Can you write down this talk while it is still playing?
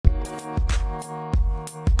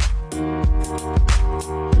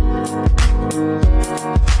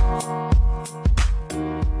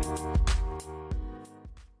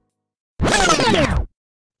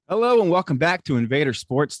Hello and welcome back to Invader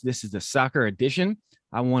Sports. This is the soccer edition.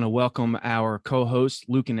 I want to welcome our co-hosts,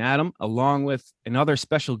 Luke and Adam, along with another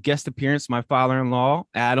special guest appearance, my father-in-law,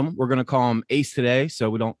 Adam. We're going to call him Ace today, so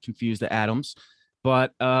we don't confuse the Adams.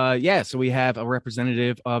 But so we have a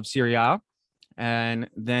representative of Serie A, and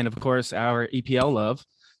then, of course, our EPL love.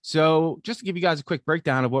 So just to give you guys a quick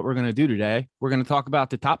breakdown of what we're going to do today, we're going to talk about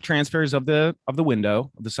the top transfers of the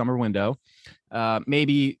summer window,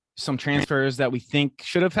 maybe some transfers that we think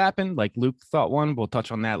should have happened, like Luke thought one. We'll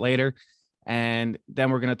touch on that later. And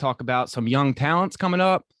then we're going to talk about some young talents coming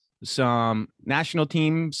up, some national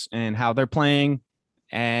teams and how they're playing.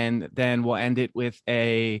 And then we'll end it with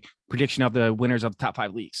a prediction of the winners of the top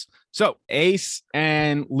 5 leagues. So Ace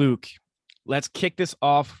and Luke, let's kick this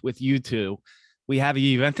off with you two. We have a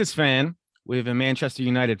Juventus fan. We have a Manchester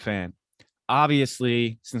United fan.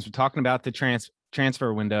 Obviously, since we're talking about the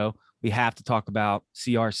transfer window, we have to talk about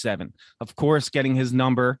CR7. Of course, getting his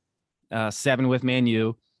number 7 with Man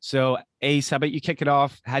U. So, Ace, how about you kick it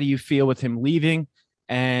off? How do you feel with him leaving?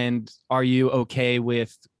 And are you okay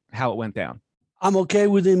with how it went down? I'm okay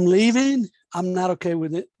with him leaving. I'm not okay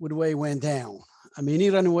with the way it went down. I mean, he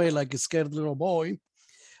ran away like a scared little boy.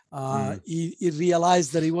 He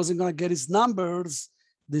realized that he wasn't going to get his numbers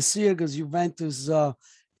this year because Juventus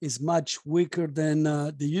is much weaker than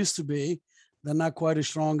they used to be. They're not quite as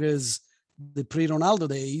strong as the pre-Ronaldo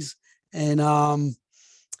days. And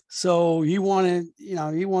so he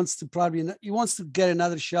wants to get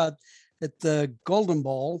another shot at the Golden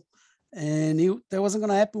Ball. And that wasn't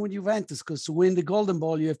going to happen with Juventus, because to win the Golden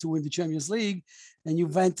Ball, you have to win the Champions League. And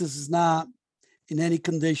Juventus is not in any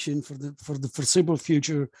condition for the foreseeable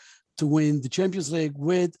future to win the Champions League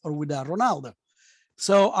with or without Ronaldo.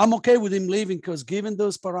 So I'm okay with him leaving, because given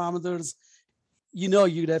those parameters,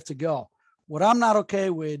 you'd have to go. What I'm not okay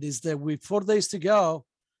with is that with 4 days to go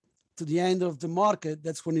to the end of the market,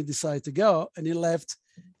 that's when he decided to go, and he left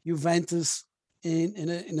Juventus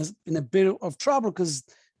in a bit of trouble, because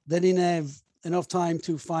they didn't have enough time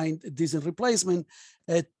to find a decent replacement.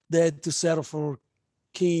 They had to settle for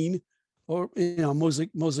Keane or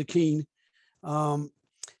Moise Kean.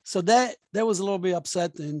 So that was a little bit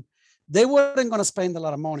upsetting. They weren't going to spend a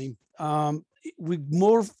lot of money.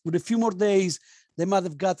 With a few more days, they might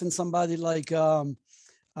have gotten somebody like the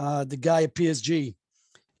guy at PSG.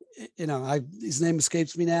 His name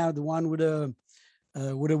escapes me now. The one with a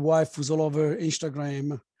wife who's all over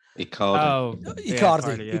Instagram. Icardi,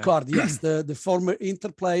 yes, the former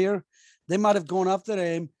Inter player. They might have gone after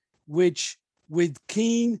him, which with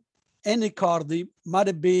Keane and Icardi might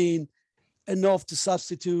have been enough to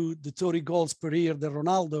substitute the 30 goals per year that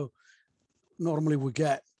Ronaldo normally would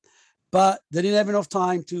get. But they didn't have enough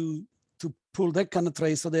time to pull that kind of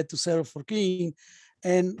trade, so they had to settle for Keane.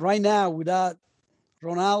 And right now, without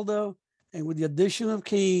Ronaldo and with the addition of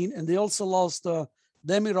Keane, and they also lost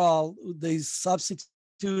Demiral, they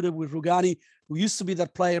substituted with Rugani, who used to be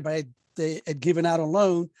that player, but they had given out on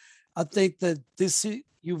loan. I think that this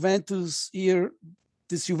Juventus team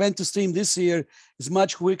this year is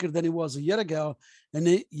much weaker than it was a year ago. And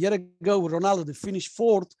a year ago with Ronaldo, they finished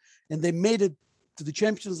 4th, and they made it to the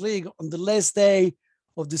Champions League on the last day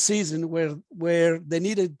of the season, where they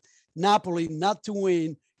needed Napoli not to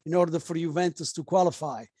win in order for Juventus to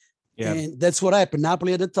qualify. Yeah. And that's what happened.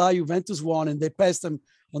 Napoli had a tie, Juventus won, and they passed them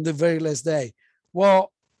on the very last day.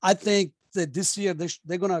 Well, I think that this year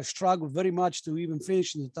they're going to struggle very much to even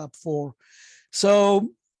finish in the top 4.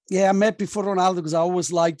 So, yeah, I'm happy for Ronaldo, because I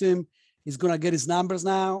always liked him. He's going to get his numbers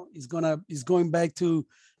now. He's going back to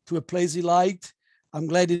a place he liked. I'm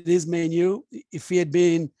glad it is Man U. If he had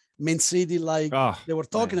been Man City they were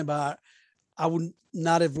talking about, I would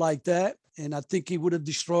not have liked that. And I think he would have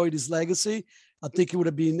destroyed his legacy. I think it would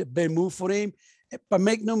have been a bad move for him. But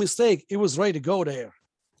make no mistake, he was ready to go there.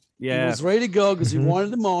 Yeah. He was ready to go because he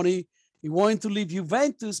wanted the money. He wanted to leave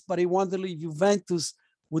Juventus, but he wanted to leave Juventus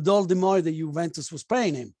with all the money that Juventus was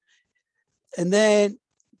paying him. And then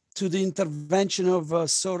to the intervention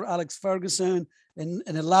of Sir Alex Ferguson and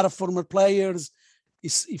a lot of former players,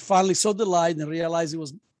 he finally saw the light and realized he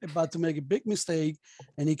was about to make a big mistake,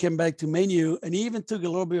 and he came back to Man U, and he even took a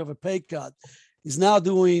little bit of a pay cut. He's now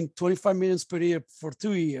doing 25 million per year for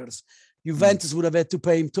 2 years. Juventus would have had to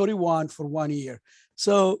pay him 31 for 1 year.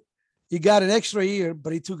 So he got an extra year,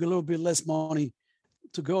 but he took a little bit less money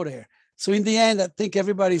to go there. So in the end, I think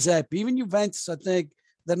everybody's happy. Even Juventus, I think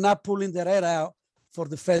they're not pulling their head out for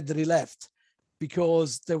the fact that he left,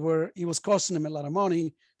 because he was costing them a lot of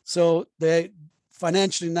money. So they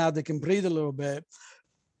financially now they can breathe a little bit.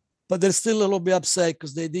 But they're still a little bit upset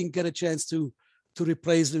because they didn't get a chance to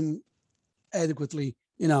replace him adequately.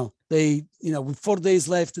 With 4 days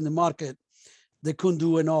left in the market, they couldn't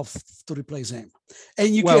do enough to replace him.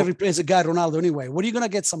 And you can't replace a guy Ronaldo anyway. What are you going to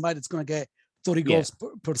get somebody that's going to get 30 goals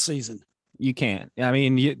per season? You can't. I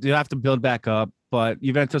mean, you have to build back up, but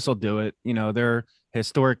Juventus will do it. You know, they're a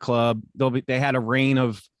historic club. They had a reign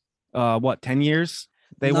of 10 years?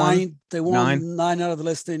 They won 9 out of the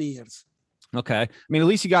last 10 years. Okay. I mean, at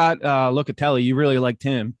least you got Locatelli. You really liked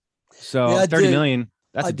him. So yeah, 30 million,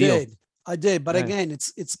 that's a deal. I did. But again,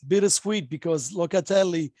 it's bittersweet because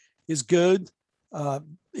Locatelli is good.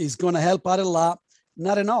 He's going to help out a lot.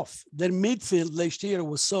 Not enough. Their midfield last year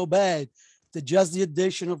was so bad that just the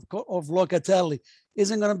addition of Locatelli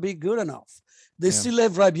isn't going to be good enough. They still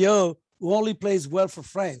have Rabiot, who only plays well for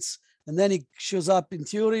France. And then he shows up in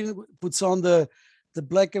Turin, puts on the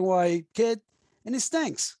black and white kit, and he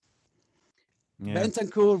stinks. Yeah.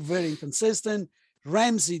 Bentancur, very inconsistent.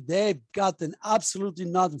 Ramsey, they've gotten absolutely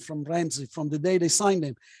nothing from Ramsey from the day they signed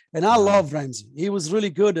him. And I love Ramsey. He was really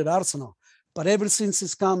good at Arsenal. But ever since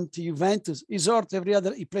he's come to Juventus, he's hurt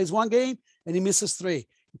he plays one game and he misses 3.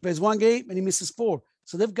 He plays one game and he misses 4.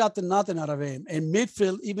 So they've gotten nothing out of him. And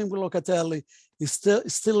midfield, even with Locatelli,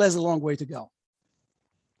 still has a long way to go.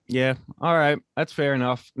 Yeah. All right. That's fair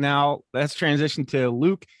enough. Now let's transition to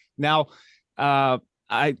Luke. Now, I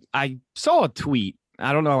saw a tweet.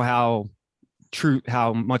 I don't know how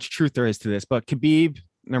much truth there is to this, but Khabib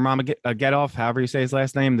Nurmagomedov, however you say his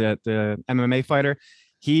last name, the MMA fighter,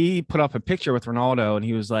 he put up a picture with Ronaldo and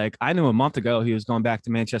he was like, I knew a month ago he was going back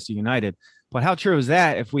to Manchester United. But how true is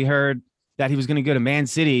that if we heard that he was going to go to Man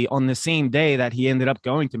City on the same day that he ended up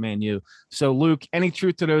going to Man U? So, Luke, any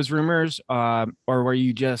truth to those rumors, or were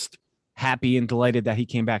you just happy and delighted that he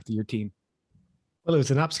came back to your team? Well, it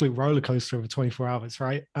was an absolute roller coaster over 24 hours,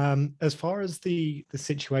 right? As far as the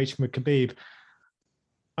situation with Khabib,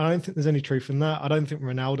 I don't think there's any truth in that. I don't think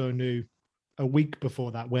Ronaldo knew a week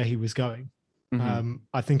before that where he was going. Mm-hmm.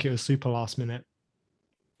 I think it was super last minute.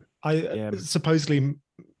 Supposedly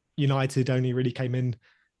United only really came in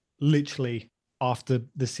literally after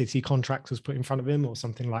the City contract was put in front of him or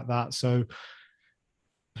something like that. So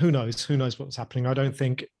who knows what's happening. I don't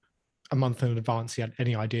think a month in advance he had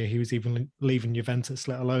any idea he was even leaving Juventus,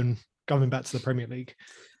 let alone going back to the Premier League.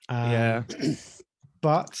 But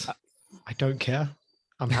I don't care.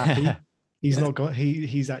 I'm happy. He's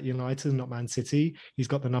at United, not Man City. He's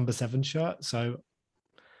got the number 7 shirt. So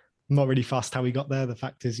I'm not really fussed how he got there. The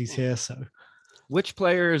fact is he's here. So which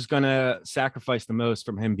player is going to sacrifice the most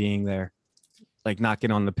from him being there? Like not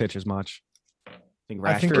get on the pitch as much?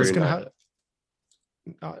 I think it's going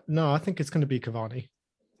to no, I think it's going to be Cavani.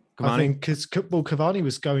 I think because Cavani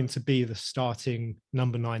was going to be the starting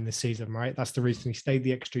number 9 this season, right? That's the reason he stayed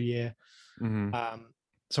the extra year. Mm-hmm.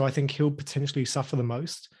 So I think he'll potentially suffer the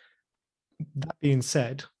most. That being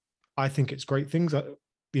said, I think it's great things.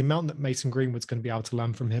 The amount that Mason Greenwood's going to be able to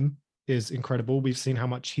learn from him is incredible. We've seen how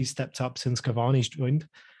much he's stepped up since Cavani's joined.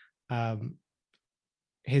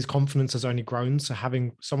 His confidence has only grown. So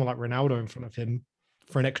having someone like Ronaldo in front of him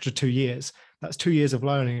for an extra 2 years, that's 2 years of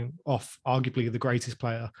learning off arguably the greatest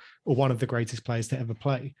player or one of the greatest players to ever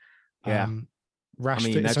play. Yeah.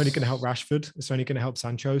 Rashford, it's only going to help Rashford. It's only going to help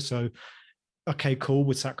Sancho. So, okay, cool.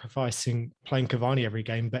 We're sacrificing playing Cavani every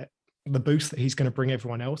game, but the boost that he's going to bring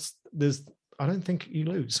everyone else, I don't think you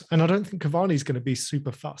lose. And I don't think Cavani's going to be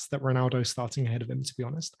super fussed that Ronaldo's starting ahead of him, to be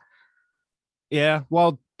honest. Yeah,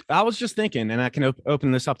 well, I was just thinking, and I can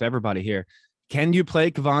open this up to everybody here. Can you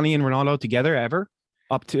play Cavani and Ronaldo together ever?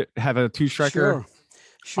 Up to have a 2-striker?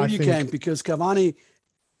 Sure you can, because Cavani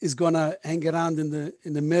is going to hang around in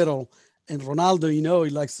the middle. And Ronaldo, he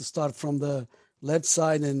likes to start from the left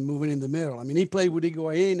side and moving in the middle. I mean, he played with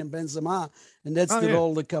Higuain and Benzema, and that's the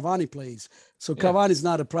role that Cavani plays. So Cavani is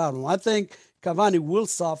not a problem. I think Cavani will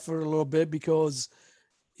suffer a little bit because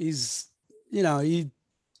he's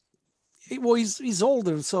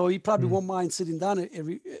older, so he probably won't mind sitting down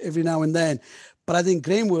every now and then. But I think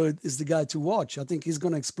Greenwood is the guy to watch. I think he's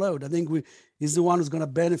going to explode. I think he's the one who's going to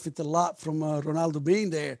benefit a lot from Ronaldo being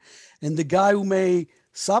there. And the guy who may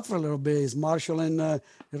suffer a little bit is Martial and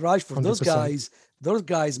Rashford. 100%. Those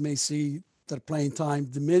guys may see their playing time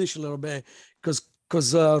diminish a little bit because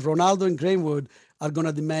Ronaldo and Greenwood are going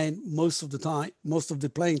to demand most of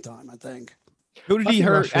the playing time, I think. Who did he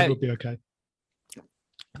hurt? Rashford will be okay.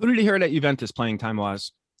 Who did he hurt at Juventus playing time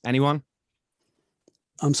wise? Anyone?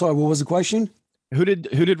 I'm sorry, what was the question? Who did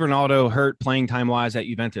Ronaldo hurt playing time wise at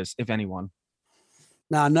Juventus, if anyone?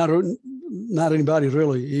 Nah, not anybody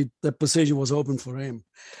really. The position was open for him.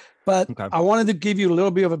 But okay. I wanted to give you a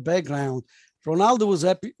little bit of a background. Ronaldo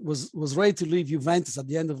was ready to leave Juventus at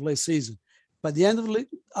the end of last season. But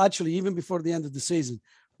even before the end of the season,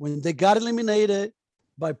 when they got eliminated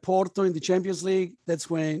by Porto in the Champions League, that's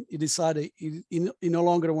when he decided he no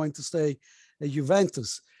longer wanted to stay at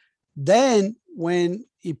Juventus. Then when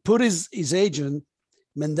he put his agent,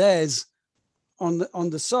 Mendes, on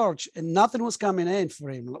the search, and nothing was coming in for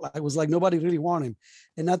him. It was like nobody really wanted him.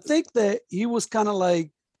 And I think that he was kind of like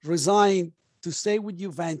resigned to stay with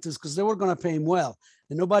Juventus because they were going to pay him well,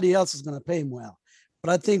 and nobody else was going to pay him well.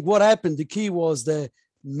 But I think what happened, the key was that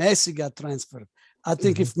Messi got transferred. I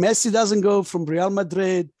think if Messi doesn't go from Real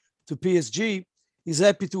Madrid to PSG, he's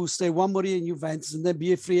happy to stay one more year in Juventus and then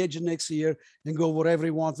be a free agent next year and go wherever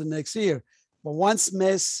he wants the next year. But once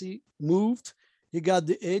Messi moved, he got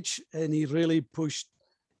the itch and he really pushed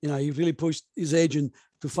his agent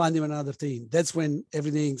to find him another team. That's when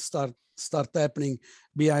everything start happening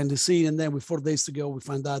behind the scene. And then with 4 days to go, we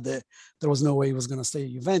found out that there was no way he was going to stay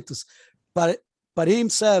at Juventus. But he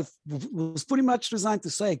himself was pretty much resigned to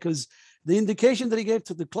stay because the indication that he gave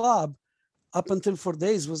to the club up until 4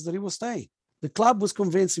 days was that he was staying. The club was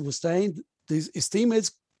convinced he was staying. His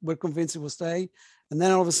teammates were convinced he was staying. And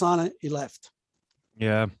then all of a sudden, he left.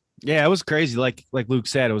 Yeah. Yeah, it was crazy. Like Luke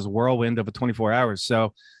said, it was a whirlwind of a 24 hours.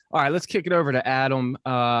 So, all right, let's kick it over to Adam.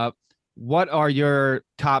 What are your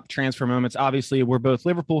top transfer moments? Obviously, we're both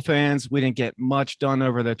Liverpool fans. We didn't get much done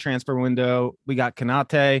over the transfer window. We got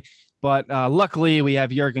Konate, but luckily we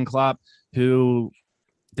have Jurgen Klopp, who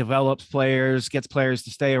develops players, gets players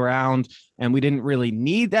to stay around, and we didn't really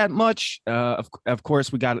need that much. Of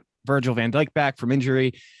course, we got Virgil van Dijk back from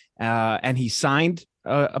injury, and he signed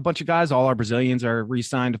a bunch of guys. All our Brazilians are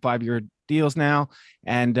re-signed to 5-year deals now,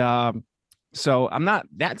 and so I'm not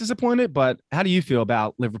that disappointed. But how do you feel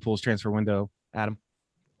about Liverpool's transfer window, Adam?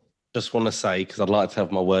 Just want to say, because I'd like to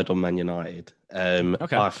have my word on Man United.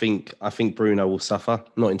 Okay. I think Bruno will suffer,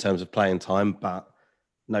 not in terms of playing time, but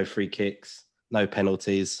no free kicks, no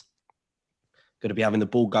penalties. Going to be having the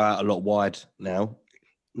ball go out a lot wide now.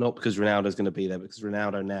 Not because Ronaldo's going to be there, because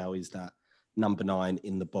Ronaldo now is that number 9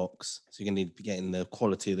 in the box. So you're going to need to be getting the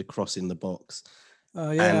quality of the cross in the box.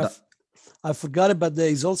 Yeah, I forgot about that.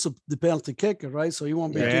 He's also the penalty kicker, right? So he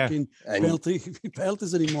won't be kicking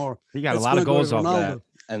penalties anymore. He got a lot of goals off that.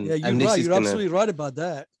 You're right. You're absolutely right about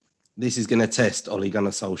that. This is going to test Ole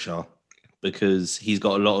Gunnar Solskjaer because he's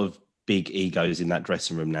got a lot of big egos in that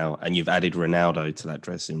dressing room now, and you've added Ronaldo to that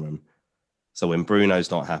dressing room. So when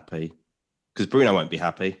Bruno's not happy, because Bruno won't be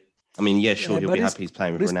happy. I mean, sure, he'll be happy he's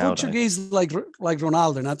playing with Ronaldo. Portuguese like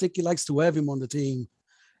Ronaldo, and I think he likes to have him on the team.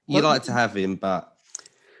 You like to have him, but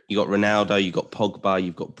you got Ronaldo, you got Pogba,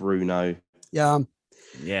 you've got Bruno. Yeah.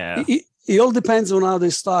 It all depends on how they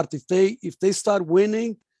start. If they start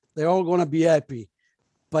winning, they're all going to be happy.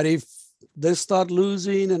 But if they start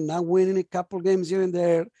losing and not winning a couple games here and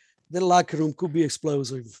there, the locker room could be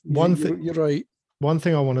explosive. You're right. One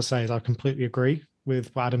thing I want to say is I completely agree with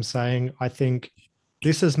what Adam's saying. I think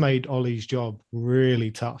this has made Ole's job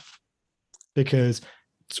really tough because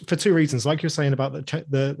for 2 reasons. Like you're saying about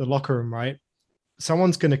the locker room, right?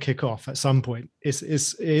 Someone's going to kick off at some point. It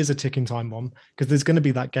is a ticking time bomb because there's going to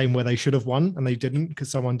be that game where they should have won and they didn't because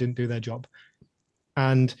someone didn't do their job.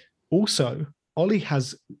 And also, Ole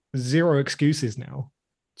has 0 excuses now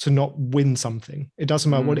to not win something. It doesn't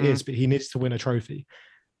matter what it is, but he needs to win a trophy.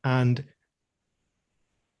 And,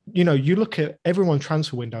 you look at everyone's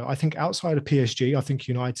transfer window. I think outside of PSG, I think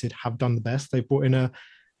United have done the best. They've brought in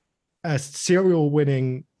a serial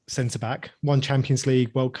winning centre-back, won Champions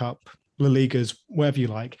League, World Cup, La Ligas, whatever you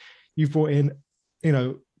like. You've brought in,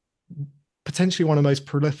 potentially one of the most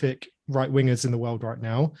prolific right wingers in the world right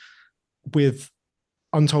now with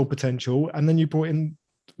untold potential. And then you brought in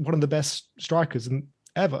one of the best strikers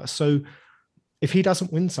ever. So if he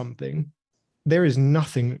doesn't win something, there is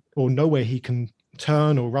nothing or nowhere he can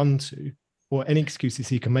turn or run to or any excuses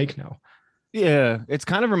he can make now. Yeah, it's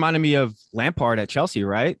kind of reminded me of Lampard at Chelsea,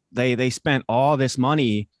 right? They spent all this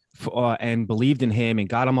money and believed in him and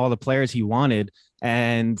got him all the players he wanted.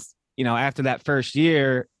 And, after that first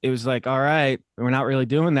year, it was like, all right, we're not really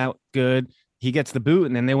doing that good. He gets the boot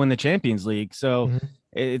and then they win the Champions League. So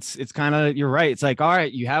it's kind of, you're right. It's like, all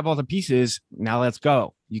right, you have all the pieces. Now let's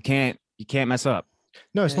go. You can't mess up.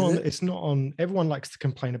 No, it's not. It's not on. Everyone likes to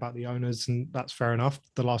complain about the owners, and that's fair enough.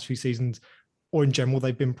 The last few seasons, or in general,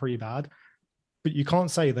 they've been pretty bad. But you can't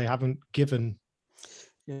say they haven't given.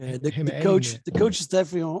 Yeah, the coach is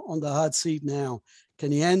definitely on the hot seat now.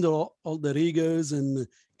 Can he handle all the egos and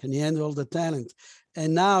can he handle all the talent?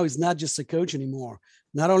 And now he's not just a coach anymore.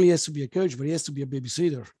 Not only has to be a coach, but he has to be a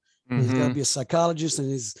babysitter. He's got to be a psychologist, and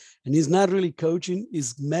he's not really coaching.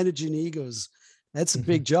 He's managing egos. That's a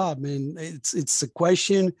big job, man. It's a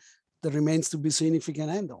question that remains to be seen if he can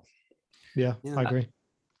handle. Yeah, I agree.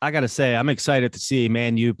 I got to say, I'm excited to see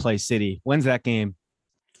Man U play City. When's that game?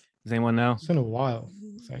 Does anyone know? It's been a while,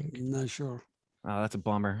 I think. Not sure. Oh, that's a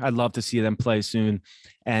bummer. I'd love to see them play soon.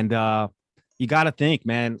 And you got to think,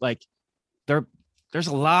 man, like there's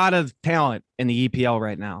a lot of talent in the EPL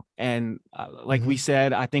right now. And like we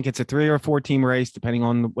said, I think it's a 3 or 4 team race, depending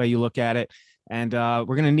on the way you look at it. And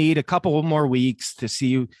we're going to need a couple more weeks to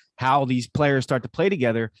see how these players start to play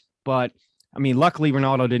together. But I mean, luckily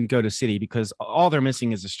Ronaldo didn't go to City because all they're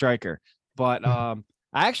missing is a striker. But I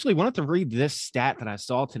actually wanted to read this stat that I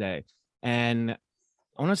saw today. And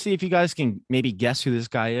I want to see if you guys can maybe guess who this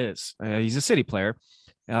guy is. He's a City player.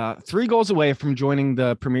 3 goals away from joining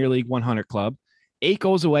the Premier League 100 club. 8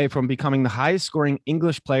 goals away from becoming the highest scoring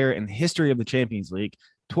English player in the history of the Champions League.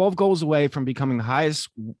 12 goals away from becoming the highest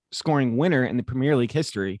scoring winner in the Premier League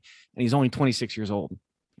history. And he's only 26 years old.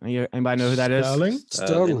 Anybody know who that is?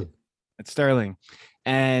 Sterling. It's Sterling.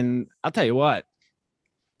 And I'll tell you what,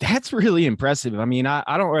 that's really impressive. I mean,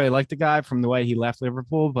 I don't really like the guy from the way he left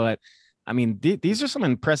Liverpool, but I mean, these are some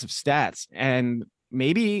impressive stats. And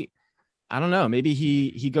maybe, I don't know, maybe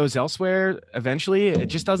he goes elsewhere eventually. It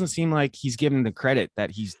just doesn't seem like he's given the credit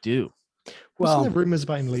that he's due. Wasn't there rumors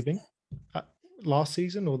about him leaving last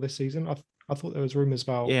season or this season? I thought there was rumors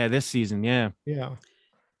about. Yeah, this season. Yeah.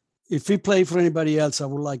 If he played for anybody else, I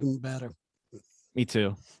would like him better. Me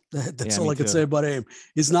too. That's all I could say about him.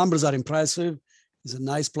 His numbers are impressive. He's a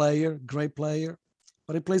nice player, great player,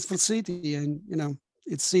 but he plays for City, and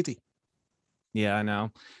it's City. Yeah, I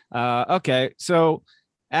know. Okay, so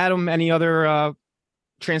Adam, any other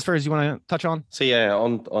transfers you want to touch on? So yeah,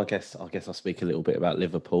 I guess I'll speak a little bit about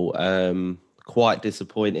Liverpool. Quite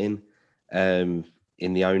disappointing in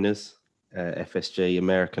the owners, FSG,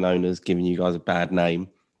 American owners, giving you guys a bad name.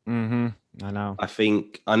 I know.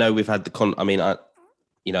 I know we've had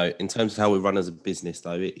in terms of how we run as a business,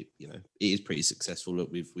 though, it is pretty successful.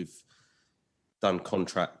 Look, we've done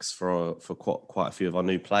contracts for quite a few of our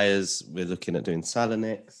new players. We're looking at doing Salah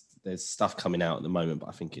next. There's stuff coming out at the moment, but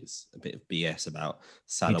I think it's a bit of BS about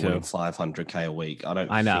Salah winning 500k a week. I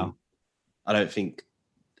don't think.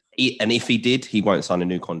 And if he did, he won't sign a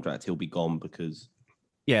new contract. He'll be gone because.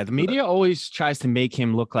 Yeah, the media always tries to make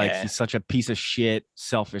him look like he's such a piece of shit,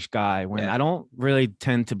 selfish guy. When I don't really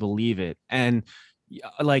tend to believe it. And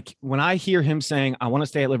like when I hear him saying, I want to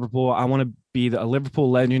stay at Liverpool, I want to be a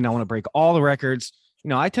Liverpool legend, I want to break all the records,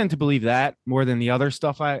 I tend to believe that more than the other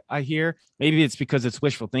stuff I hear. Maybe it's because it's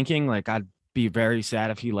wishful thinking. Like I'd be very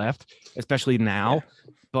sad if he left, especially now.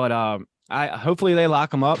 But hopefully they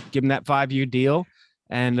lock him up, give him that 5-year deal,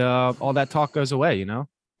 and all that talk goes away,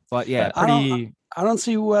 But yeah, I don't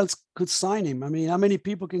see who else could sign him. I mean, how many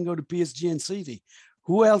people can go to PSG and City?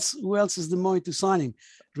 Who else is the money to sign him?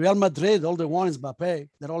 Real Madrid, all they want is Mbappe.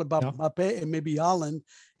 They're all about Mbappe and maybe Haaland.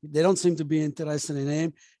 They don't seem to be interested in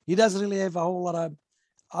him. He doesn't really have a whole lot of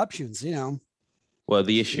options, Well,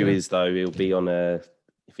 the issue is, though, he'll be on if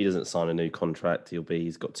he doesn't sign a new contract,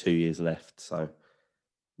 he's got 2 years left. So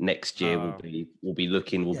next year we'll be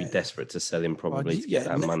desperate to sell him probably to get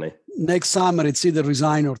that money. Next summer, it's either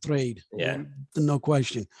resign or trade. Yeah. No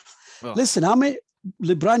question. Well, listen,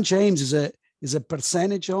 LeBron James is a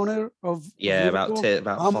percentage owner of Liverpool?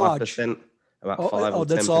 about 5%. About 5 or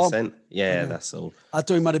 10%. Yeah, that's all. I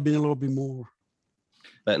thought it might have been a little bit more.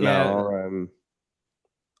 But no,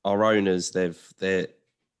 our owners, they've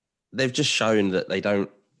just shown that they don't.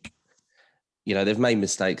 They've made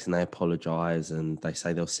mistakes and they apologize and they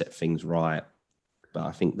say they'll set things right. But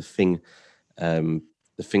I think the thing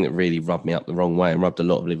that really rubbed me up the wrong way and rubbed a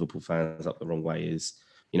lot of Liverpool fans up the wrong way is,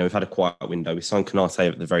 we've had a quiet window. We signed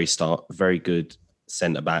Konate at the very start, very good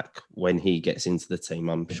centre-back. When he gets into the team,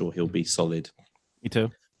 I'm sure he'll be solid. Me too.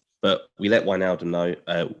 But we let Wijnaldum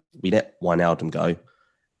go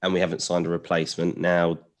and we haven't signed a replacement.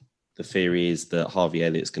 Now, the theory is that Harvey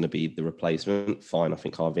Elliott's going to be the replacement. Fine, I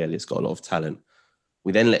think Harvey Elliott's got a lot of talent.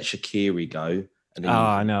 We then let Shaqiri go. And then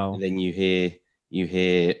I know. And then you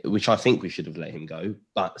hear, which I think we should have let him go,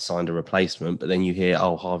 but signed a replacement. But then you hear,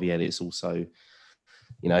 Harvey Elliott's also,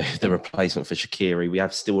 the replacement for Shaqiri. We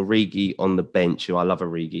have still Origi on the bench, who I love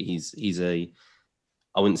Origi. He's I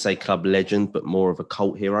wouldn't say club legend, but more of a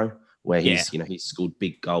cult hero, where he's scored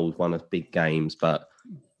big goals, won us big games, but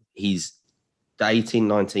the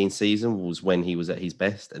 18-19 season was when he was at his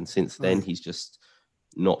best. And since then, he's just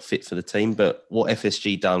not fit for the team. But what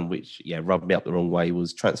FSG done, which, rubbed me up the wrong way,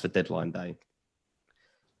 was transfer deadline day.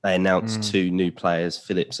 They announced 2 new players,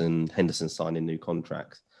 Phillips and Henderson, signing new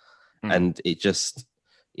contracts. And it just,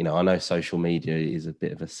 I know social media is a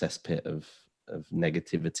bit of a cesspit of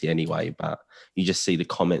negativity anyway, but you just see the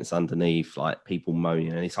comments underneath, like people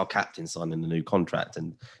moaning, and it's our captain signing a new contract.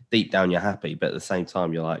 And deep down, you're happy. But at the same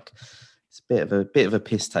time, you're like, it's a bit of a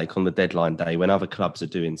piss take on the deadline day when other clubs are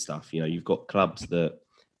doing stuff. You know, you've got clubs that,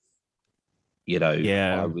 you know,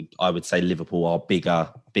 yeah, I would say Liverpool are bigger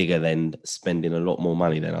than spending a lot more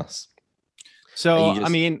money than us. So I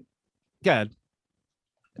mean, yeah.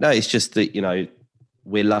 No, it's just that, you know,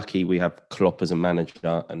 we're lucky we have Klopp as a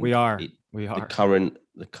manager, and we are.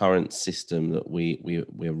 The current system that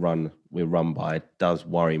we're run by does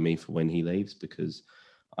worry me for when he leaves, because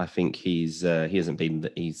I think he's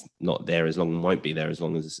not there as long and won't be there as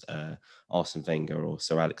long as Arsene Wenger or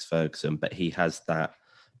Sir Alex Ferguson, but he has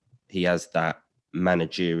that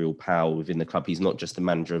managerial power within the club. He's not just the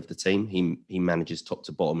manager of the team. He manages top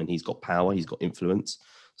to bottom, and he's got power, he's got influence.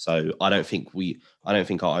 So I don't think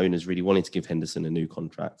our owners really wanted to give Henderson a new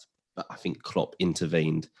contract, but I think Klopp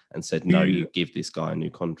intervened and said, no, you give this guy a new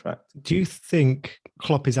contract. Do you think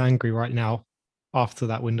Klopp is angry right now after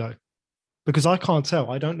that window? Because I can't tell.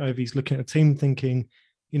 I don't know if he's looking at a team thinking,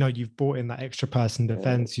 you know, you've brought in that extra person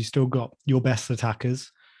defense. You still got your best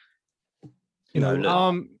attackers.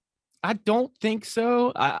 I don't think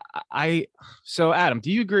so. So Adam, do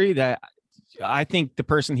you agree that I think the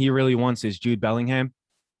person he really wants is Jude Bellingham?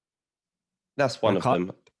 That's one of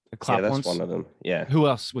them. Yeah, that's one of them. Yeah. Who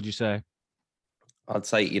else would you say? I'd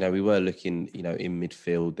say, you know, we were looking, you know, in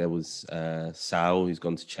midfield. There was Sal, who's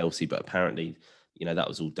gone to Chelsea, but apparently, you know, that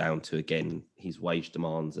was all down to, again, his wage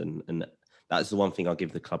demands. And that's the one thing I'll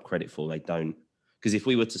give the club credit for. They don't, because if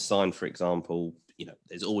we were to sign, for example, you know,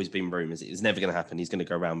 there's always been rumours. It's never going to happen. He's going to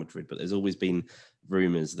go Real Madrid, but there's always been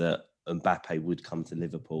rumours that Mbappe would come to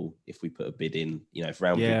Liverpool if we put a bid in, you know, if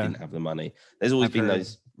Real Madrid didn't have the money. There's always been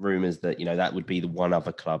those rumours that, you know, that would be the one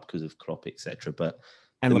other club because of Klopp, etc. But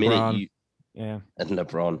and the LeBron. And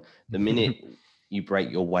LeBron, the minute you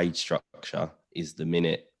break your wage structure is the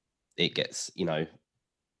minute it gets, you know,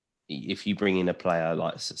 if you bring in a player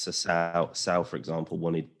like Sal, for example,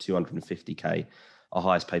 wanted 250k, our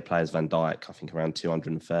highest paid player is Van Dijk, I think around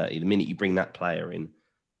 230. The minute you bring that player in,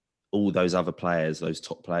 all those other players, those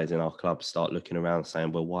top players in our club start looking around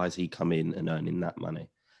saying, well, why has he come in and earning that money?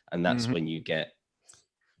 And that's when you get...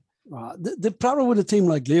 The problem with a team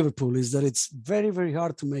like Liverpool is that it's very, very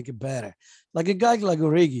hard to make it better. Like a guy like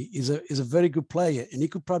Origi is a very good player, and he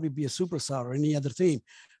could probably be a superstar or any other team.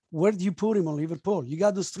 Where do you put him on Liverpool? You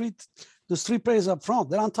got those three players up front.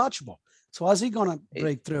 They're untouchable. So how's he going to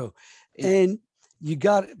break through? And you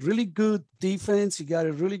got really good defense. You got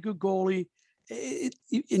a really good goalie.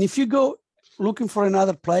 And if you go looking for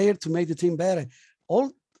another player to make the team better,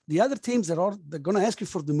 all the other teams they're going to ask you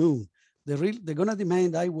for the moon. They're going to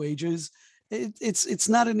demand high wages. It's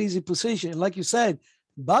not an easy position. Like you said,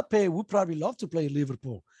 Mbappe would probably love to play at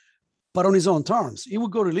Liverpool, but on his own terms. He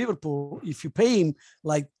would go to Liverpool if you pay him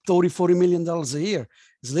like $30-40 million a year.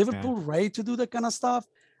 Is Liverpool ready to do that kind of stuff?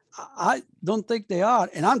 I don't think they are,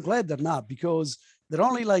 and I'm glad they're not, because there are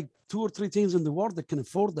only like 2 or 3 teams in the world that can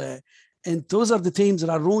afford that, and those are the teams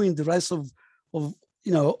that are ruining the rest of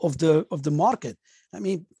the market. I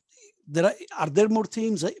mean, are there more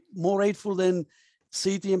teams more hateful than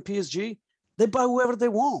City and PSG? They buy whoever they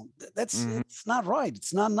want. It's not right.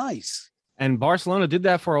 It's not nice. And Barcelona did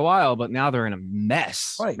that for a while, but now they're in a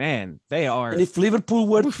mess. Right. Man, they are. And if Liverpool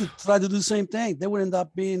were to try to do the same thing, they would end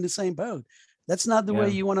up being in the same boat. That's not the way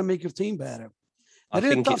you want to make your team better. I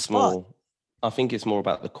think it's more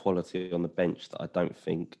about the quality on the bench that I don't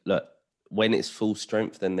think. Look, when it's full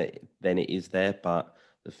strength, then it is there. But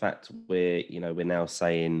the fact we're now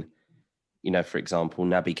saying, you know, for example,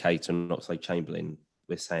 Naby Keita and Oxlade-Chamberlain,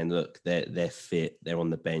 we're saying, look, they're fit, they're on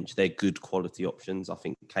the bench, they're good quality options. I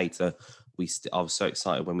think Keita, I was so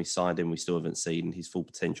excited when we signed him. We still haven't seen his full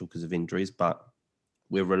potential because of injuries, but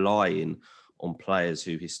we're relying on players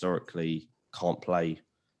who historically can't play,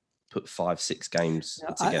 put 5-6 games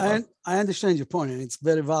together. I understand your point, and it's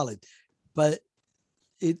very valid, but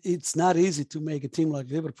it's not easy to make a team like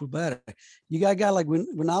Liverpool better. You got a guy like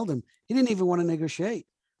Wijnaldum. He didn't even want to negotiate.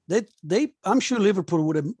 I'm sure Liverpool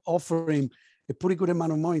would have offered him a pretty good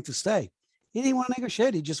amount of money to stay. He didn't want to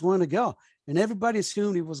negotiate. He just wanted to go. And everybody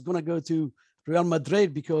assumed he was going to go to Real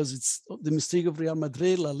Madrid because it's the mystique of Real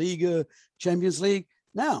Madrid, La Liga, Champions League.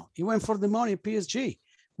 No, he went for the money at PSG,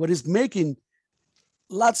 where he's making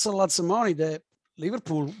lots and lots of money that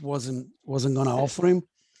Liverpool wasn't going to offer him.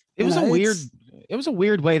 It was a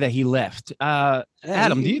weird way that he left.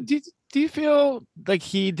 Adam, do you feel like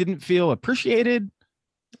he didn't feel appreciated?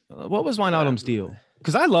 What was Wijnaldum's deal?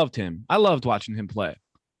 Because I loved him. I loved watching him play.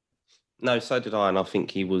 No, so did I. And I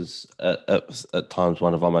think he was at times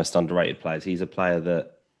one of our most underrated players. He's a player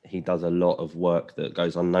that he does a lot of work that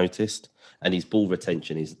goes unnoticed, and his ball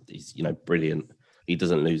retention is brilliant. He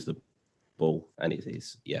doesn't lose the ball, and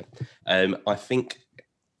I think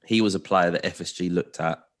he was a player that FSG looked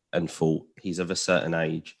at and thought, he's of a certain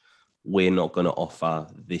age. We're not going to offer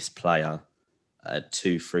this player a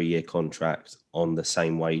 2-3 year contract on the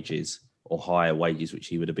same wages or higher wages, which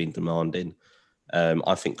he would have been demanding.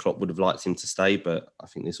 I think Klopp would have liked him to stay, but I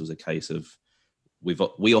think this was a case of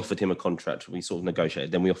we offered him a contract. We sort of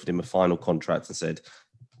negotiated. Then we offered him a final contract and said,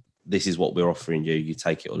 this is what we're offering you. You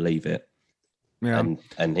take it or leave it. Yeah.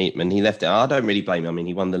 And he left it. I don't really blame him. I mean,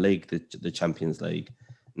 he won the league, the Champions League.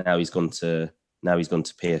 Now he's gone to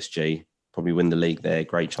PSG. Probably win the league there.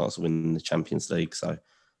 Great chance of winning the Champions League. So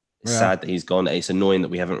it's sad that he's gone. It's annoying that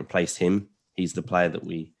we haven't replaced him. He's the player that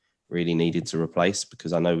we really needed to replace,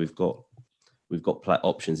 because I know we've got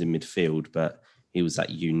options in midfield, but he was that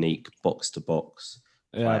unique box to box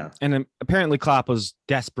player. And apparently Klopp was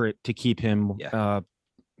desperate to keep him. Yeah.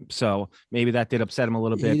 So maybe that did upset him a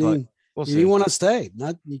little bit, but we'll see. You want to stay.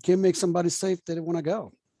 You can't make somebody say they want to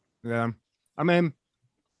go. Yeah. I mean,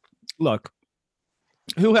 look,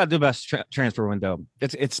 who had the best transfer window?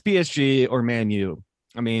 It's PSG or Man U.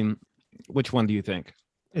 I mean, which one do you think?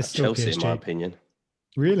 It's Chelsea, PSG. In my opinion.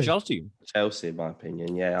 Really? Chelsea, in my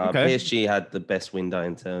opinion. Yeah. Okay. PSG had the best window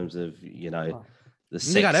in terms of, the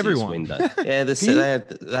sexiest window. Yeah,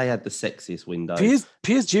 they had the sexiest window.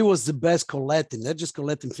 PSG was the best collecting. They're just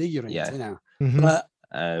collecting figurines, Mm-hmm. But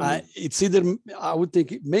it's either, I would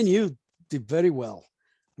think Man U did very well.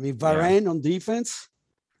 I mean, Varane on defense.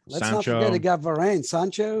 Let's not forget they got Varane,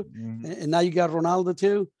 Sancho, and now you got Ronaldo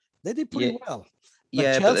too. They did pretty well.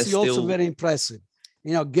 But Chelsea also very impressive.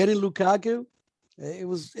 Getting Lukaku,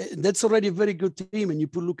 that's already a very good team, and you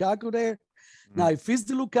put Lukaku there. Now, if it's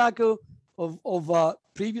the Lukaku of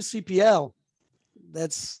previous CPL,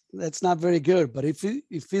 that's not very good. But if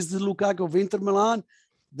it's the Lukaku of Inter Milan,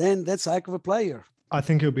 then that's a heck of a player. I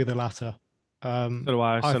think it'll be the latter. I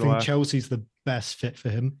think Chelsea's the best fit for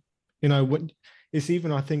him. It's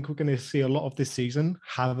even, I think we're going to see a lot of this season.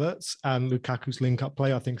 Havertz and Lukaku's link-up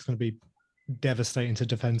play, I think, is going to be devastating to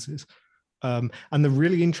defenses. And the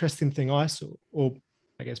really interesting thing I saw, or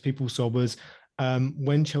I guess people saw, was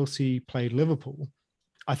when Chelsea played Liverpool,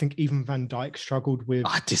 I think even Van Dijk struggled with...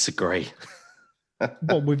 I disagree.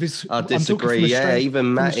 What, with his... I disagree, yeah.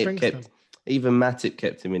 Even Matip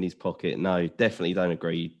kept him in his pocket. No, definitely don't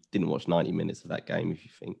agree. Didn't watch 90 minutes of that game if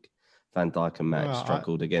you think Van Dijk and Max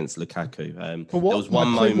struggled against Lukaku. But what there was one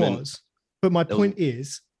moment. But my point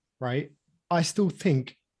is, right, I still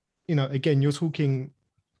think, again, you're talking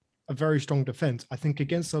a very strong defense. I think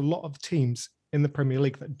against a lot of teams in the Premier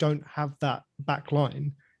League that don't have that back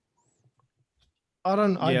line, I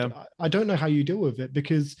don't know how you deal with it,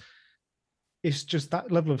 because it's just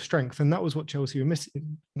that level of strength. And that was what Chelsea were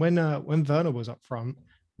missing. When Werner was up front,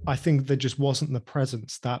 I think there just wasn't the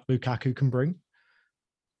presence that Lukaku can bring.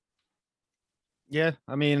 Yeah,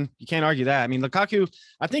 I mean, you can't argue that. I mean, I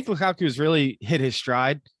think Lukaku has really hit his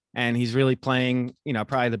stride, and he's really playing,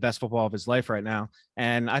 probably the best football of his life right now.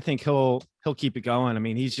 And I think he'll keep it going. I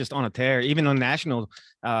mean, he's just on a tear. Even on national,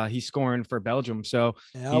 he's scoring for Belgium. So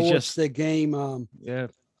I watched the game.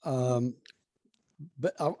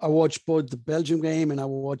 But I watched both the Belgium game and I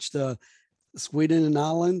watched Sweden and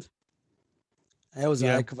Holland. That was a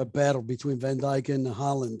heck of a battle between Van Dijk and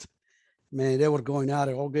Holland. Man, they were going at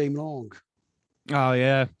it all game long. Oh,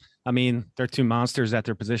 yeah. I mean, they're two monsters at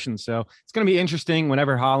their position. So it's going to be interesting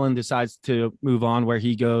whenever Haaland decides to move on, where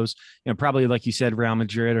he goes, probably like you said, Real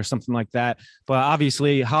Madrid or something like that. But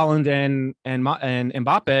obviously Haaland and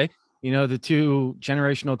Mbappe, the two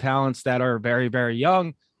generational talents that are very, very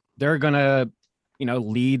young, they're going to,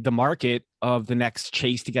 lead the market of the next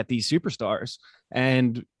chase to get these superstars.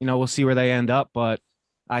 And, we'll see where they end up. But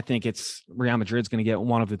I think it's Real Madrid's going to get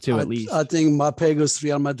one of the two at least. I think Mbappe goes to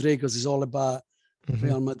Real Madrid because it's all about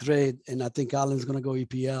Real Madrid, and I think Haaland's going to go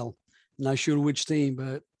EPL. Not sure which team,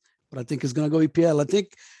 but I think he's going to go EPL.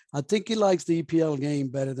 I think he likes the EPL game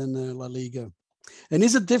better than La Liga, and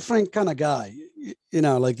he's a different kind of guy.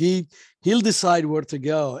 Like he'll decide where to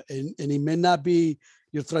go, and he may not be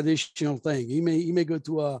your traditional thing. He may go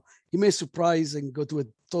to he may surprise and go to a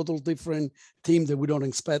total different team that we don't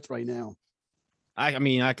expect right now. I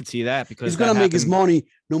mean, I could see that because he's going to make his money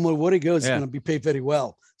no matter where he goes. He's going to be paid very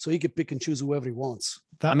well, so he can pick and choose whoever he wants.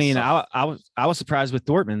 I was surprised with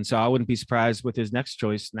Dortmund, so I wouldn't be surprised with his next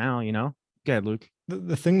choice now. Go ahead, Luke.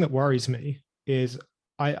 The thing that worries me is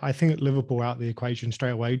I think Liverpool out the equation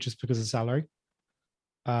straight away just because of salary.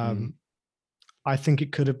 I think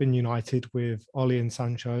it could have been United with Oli and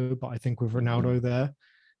Sancho, but I think with Ronaldo there,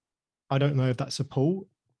 I don't know if that's a pull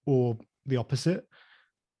or the opposite.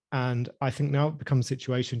 And I think now it becomes a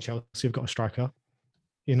situation Chelsea have got a striker.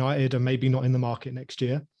 United are maybe not in the market next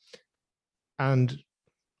year. And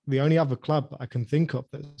the only other club that I can think of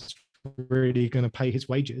that's really going to pay his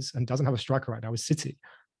wages and doesn't have a striker right now is City.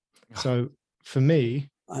 So for me,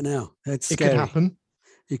 I know it could happen.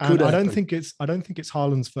 It could. I don't think it's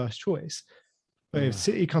Haaland's first choice. But if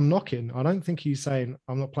City come knocking, I don't think he's saying,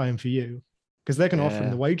 I'm not playing for you, because they're going to offer him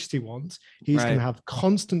the wages he wants. He's going to have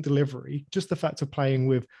constant delivery. Just the fact of playing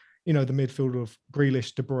with, the midfield of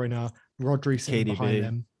Grealish, De Bruyne, Rodri sitting behind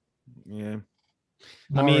them. Yeah.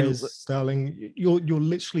 Mahrez, Sterling, you're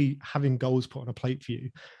literally having goals put on a plate for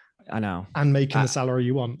you. I know. And making the salary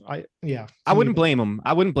you want. I wouldn't blame him.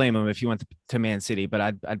 I wouldn't blame him if he went to Man City, but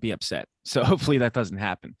I'd be upset. So hopefully that doesn't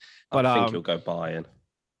happen. But I think he'll go Bayern.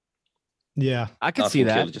 Yeah, I could see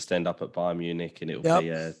that. He'll just end up at Bayern Munich, and it'll be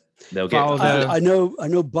they'll get. I know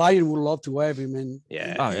Bayern would love to have him, and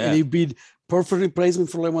and he'd be perfect replacement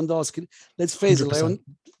for Lewandowski. Let's face 100%. It,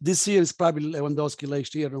 this year is probably Lewandowski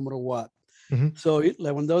last year, no matter what. Mm-hmm. So if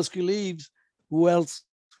Lewandowski leaves, who else?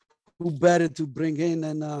 Who better to bring in?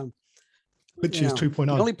 And which is 2.0.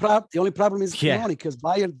 The only problem is money, because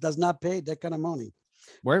Bayern does not pay that kind of money.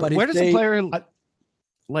 Where does a player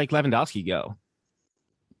like Lewandowski go?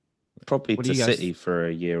 Probably to City for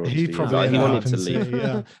a year or two. He wanted to leave.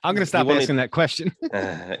 I'm going to stop asking that question.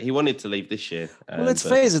 He wanted to leave this year. Well, let's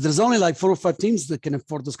face it. There's only like 4 or 5 teams that can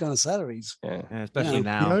afford those kind of salaries. Yeah, especially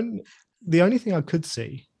now. The only thing I could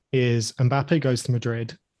see is Mbappe goes to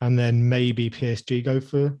Madrid, and then maybe PSG go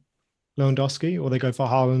for Lewandowski, or they go for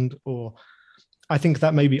Haaland, or I think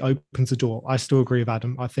that maybe opens the door. I still agree with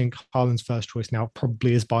Adam. I think Haaland's first choice now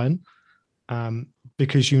probably is Bayern,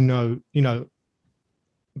 because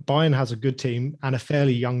Bayern has a good team and a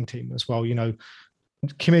fairly young team as well.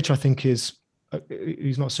 Kimmich, I think he's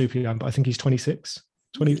not super young, but I think he's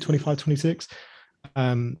 25, 26.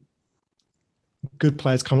 Good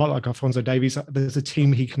players come like Alphonso Davies. There's a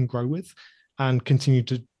team he can grow with and continue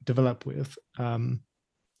to develop with.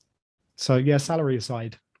 So salary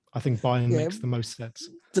aside, I think Bayern makes the most sense.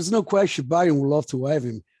 There's no question Bayern would love to have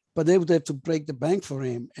him, but they would have to break the bank for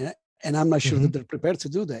him. And I'm not sure that they're prepared to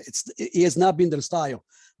do that. He has not been their style.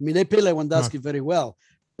 I mean, they pay Lewandowski very well,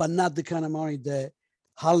 but not the kind of money that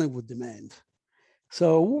Haaland would demand.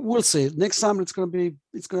 So we'll see. Next summer, it's going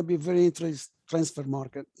to be a very interesting transfer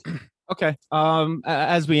market. Okay.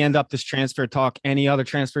 As we end up this transfer talk, any other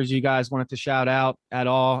transfers you guys wanted to shout out at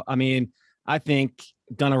all? I mean, I think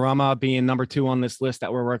Donnarumma being number 2 on this list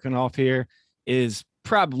that we're working off here is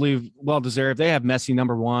probably well-deserved. They have Messi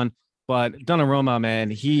number 1, but Donnarumma, man,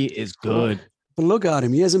 he is good. But look at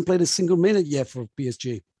him. He hasn't played a single minute yet for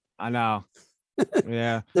PSG. I know.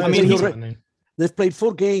 Yeah. They've played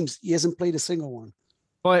 4 games. He hasn't played a single one.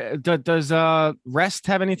 But does rest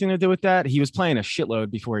have anything to do with that? He was playing a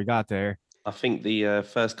shitload before he got there. I think the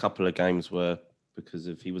first couple of games were because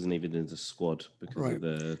he wasn't even in the squad because of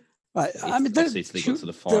the. Right. I mean, there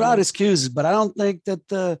are excuses, but I don't think that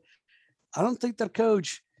their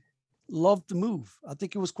coach loved the move. I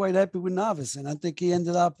think he was quite happy with Navas, and I think he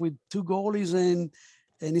ended up with 2 goalies, and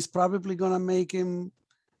he's probably going to make him,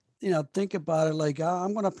 think about it like,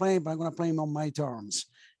 I'm going to play him, but I'm going to play him on my terms.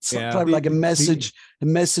 It's probably like a message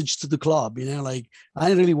to the club, like, I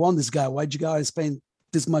didn't really want this guy. Why'd you guys spend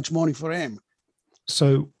this much money for him?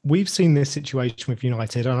 So we've seen this situation with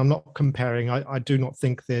United, and I'm not comparing. I do not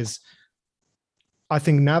think I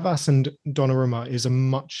think Navas and Donnarumma is a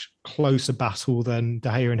much closer battle than De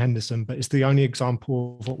Gea and Henderson, but it's the only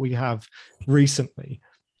example of what we have recently.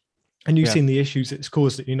 And you've seen the issues it's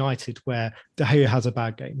caused at United where De Gea has a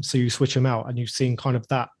bad game. So you switch him out, and you've seen kind of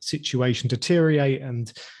that situation deteriorate.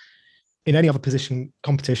 And in any other position,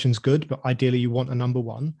 competition's good, but ideally you want a number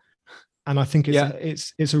 1. And I think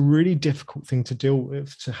it's a really difficult thing to deal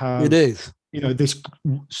with, to have. It is. This,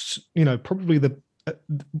 probably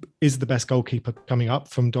is the best goalkeeper coming up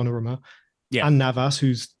from Donnarumma, and Navas,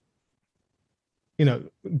 who's,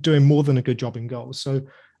 doing more than a good job in goals. So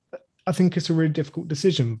I think it's a really difficult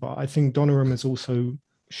decision, but I think Donnarumma's also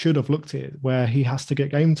should have looked at it where he has to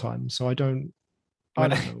get game time. So I don't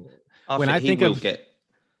know. I think he will get.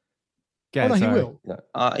 He will.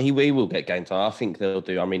 He will get game time. I think they'll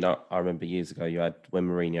do. I mean, I remember years ago you had when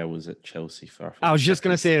Mourinho was at Chelsea for. I was just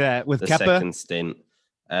going to say that with Kepa. Second stint.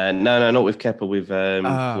 No, not with Kepa. With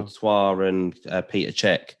Courtois and Peter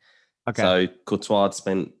Cech. Okay. So Courtois had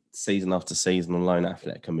spent season after season on loan at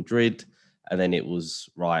Atletico Madrid, and then it was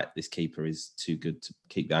right. This keeper is too good to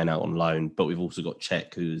keep going out on loan. But we've also got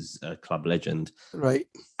Cech, who's a club legend. Right.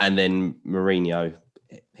 And then Mourinho,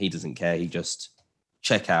 he doesn't care. He just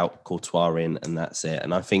check out Courtois in, and that's it.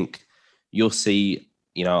 And I think you'll see,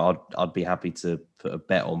 I'd be happy to put a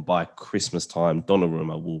bet on by Christmas time,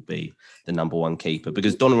 Donnarumma will be the number 1 keeper,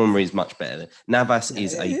 because Donnarumma is much better. Navas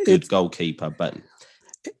is a good goalkeeper, but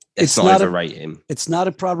It's not overrate him. It's not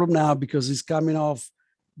a problem now because he's coming off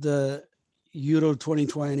the Euro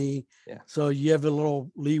 2020. Yeah. So you have a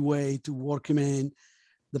little leeway to work him in.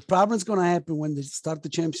 The problem is going to happen when they start the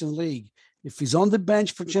Champions League. If he's on the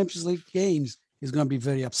bench for Champions League games, he's going to be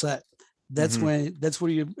very upset. That's where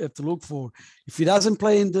you have to look for. If he doesn't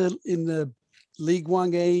play in the League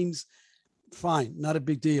One games, fine, not a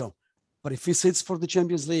big deal. But if he sits for the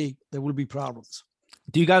Champions League, there will be problems.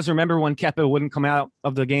 Do you guys remember when Kepa wouldn't come out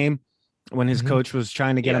of the game when his coach was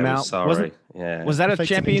trying to get him out? Sorry. Was that a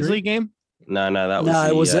Champions League game? No,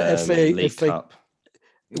 it was a FA Cup.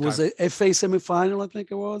 It was a FA semi-final, I think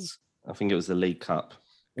it was. I think it was the League Cup.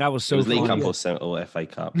 That was so. It was League Cup or FA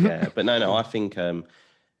Cup. Yeah, but no. I think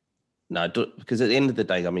because at the end of the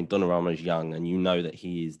day, I mean, Donnarumma is young, and you know that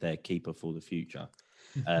he is their keeper for the future.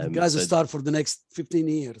 The guys will start for the next 15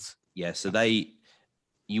 years. Yeah, so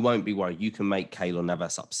you won't be worried. You can make Keylor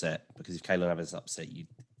Navas upset because if Keylor Navas is upset,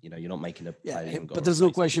 you're not making a play. But there's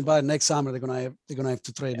no question about it. Next summer they're gonna have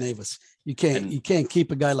to trade Navas. You can't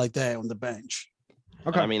keep a guy like that on the bench.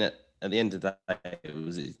 Okay. I mean, at the end of the day, it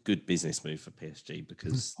was a good business move for PSG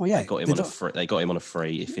because they got him on a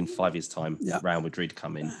free. If in 5 years' time Real Madrid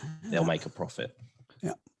come in, they'll make a profit.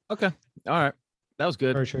 Yeah. Okay. All right. That was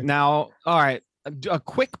good. Now, all right. A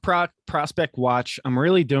quick prospect watch. I'm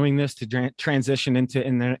really doing this to transition into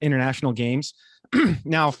international games.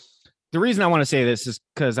 Now, the reason I want to say this is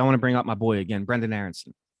because I want to bring up my boy again, Brenden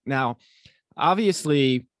Aaronson. Now,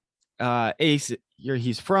 obviously, Ace,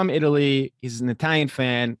 he's from Italy. He's an Italian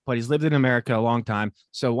fan, but he's lived in America a long time.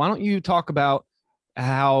 So why don't you talk about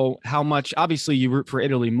how much, obviously you root for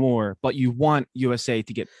Italy more, but you want USA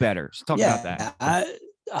to get better. So talk about that.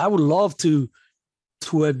 I would love to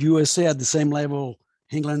have USA at the same level,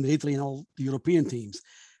 England, Italy, and all the European teams.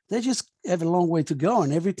 They just have a long way to go.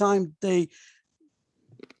 And every time they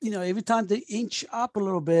inch up a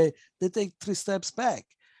little bit, they take 3 steps back.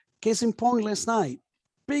 Case in point last night,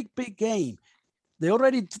 big game. They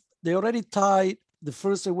already tied the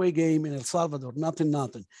first away game in El Salvador,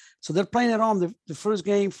 0-0. So they're playing at home the first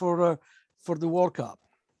game for the World Cup.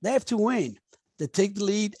 They have to win. They take the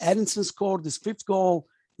lead. Edinson scored his 5th goal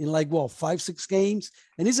in 5-6 games.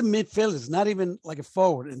 And he's a midfielder. It's not even like a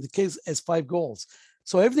forward. And the kid has 5 goals.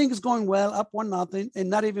 So everything is going well, up 1-0. And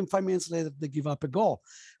not even 5 minutes later, they give up a goal.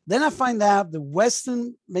 Then I find out the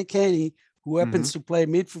Weston McKennie, who happens to play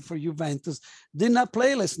midfield for Juventus, did not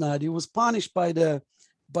play last night. He was punished by the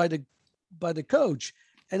coach.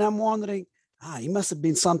 And I'm wondering, he must have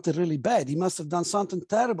been something really bad. He must have done something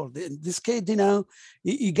terrible. This kid,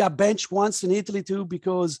 he got benched once in Italy too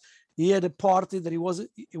because he had a party it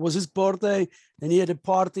was his birthday, and he had a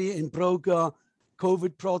party and broke a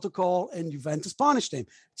COVID protocol, and Juventus punished him.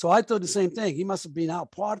 So I thought the same thing. He must have been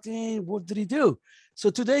out partying. What did he do? So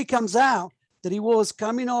today comes out that he was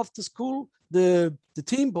coming off the school, the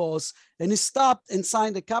team bus, and he stopped and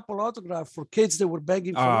signed a couple autographs for kids that were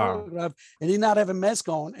begging for autograph, and he did not have a mask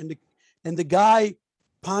on, and the guy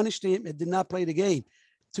punished him and did not play the game.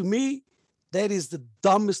 To me, that is the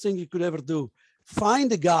dumbest thing you could ever do.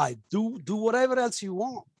 Find a guy, do whatever else you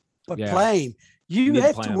want, but play him. You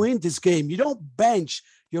have to win this game. You don't bench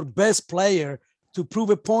your best player to prove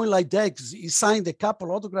a point like that because he signed a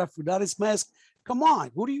couple autographs without his mask. Come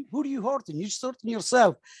on, who do you hurting? You're hurting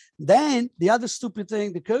yourself. Then the other stupid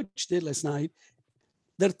thing the coach did last night,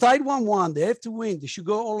 they're tied 1-1. They have to win. They should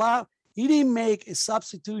go all out. He didn't make a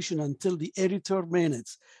substitution until the 83rd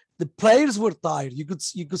minutes. The players were tired. You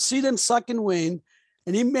could see them sucking wind,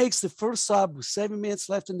 and he makes the first sub with 7 minutes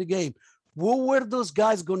left in the game. What were those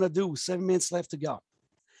guys going to do with 7 minutes left to go?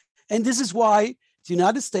 And this is why the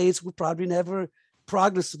United States will probably never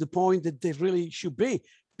progress to the point that they really should be,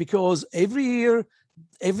 because every year,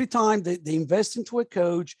 every time they invest into a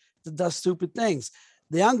coach that does stupid things.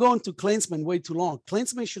 They aren't going to Klinsmann way too long.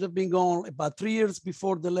 Klinsmann should have been gone about 3 years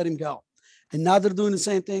before they let him go. And now they're doing the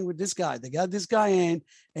same thing with this guy. They got this guy in,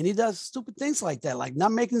 and he does stupid things like that, like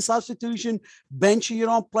not making substitution, benching your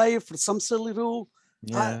own player for some silly rule.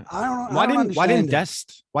 Yeah. I don't know. Why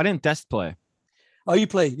didn't Dest play? Oh, he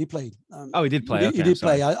played. He did play. He did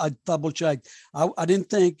play. I double checked. I didn't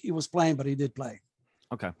think he was playing, but he did play.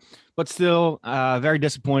 Okay, but still very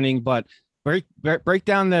disappointing. But break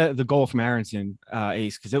down the goal from Aaronson,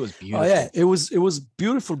 Ace, because it was beautiful. Oh yeah, it was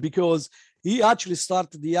beautiful because he actually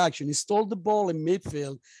started the action. He stole the ball in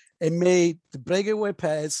midfield and made the breakaway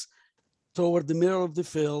pass toward the middle of the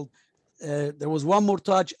field. There was one more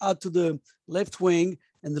touch out to the left wing,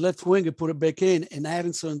 and the left winger put it back in, and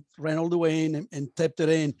Aaronson ran all the way in and tapped it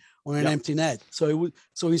in on an empty net.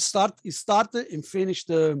 So he started and finished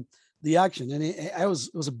the action, and it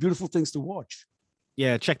was a beautiful thing to watch.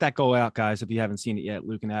 Yeah, check that goal out, guys, if you haven't seen it yet,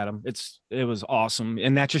 Luke and Adam. It was awesome.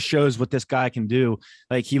 And that just shows what this guy can do.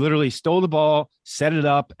 Like, he literally stole the ball, set it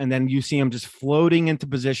up, and then you see him just floating into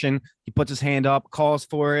position. He puts his hand up, calls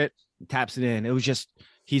for it, taps it in. It was just,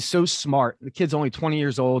 he's so smart. The kid's only 20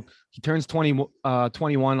 years old. He turns 21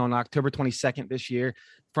 on October 22nd this year,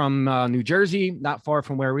 from New Jersey, not far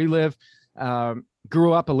from where we live.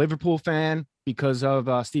 Grew up a Liverpool fan because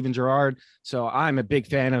of Steven Gerrard. So I'm a big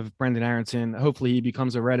fan of Brendan Aronson. Hopefully he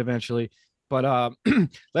becomes a Red eventually. But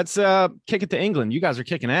let's kick it to England. You guys are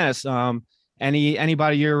kicking ass.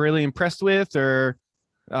 Anybody you're really impressed with, or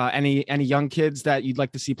any young kids that you'd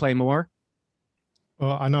like to see play more?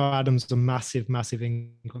 Well, I know Adam's a massive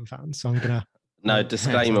England fan, so I'm gonna. No,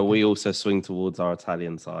 disclaimer: we also swing towards our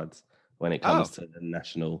Italian sides when it comes to the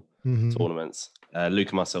national tournaments. Luke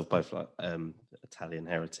and myself both like Italian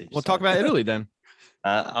heritage. We'll talk about Italy then.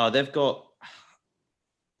 They've got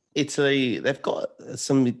Italy. They've got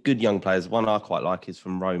some good young players. One I quite like is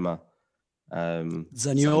from Roma.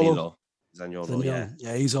 Zaniolo. Yeah,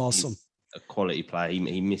 he's awesome. He's a quality player.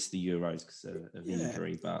 He missed the Euros because of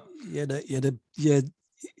injury, but he's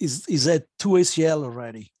at 2 ACL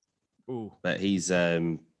already. Ooh. But he's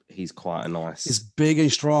quite a nice. He's big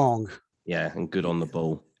and strong. Yeah, and good on the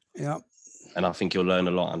ball. Yeah. And I think you'll learn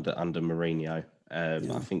a lot under Mourinho.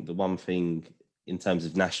 I think the one thing in terms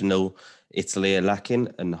of national Italy are lacking,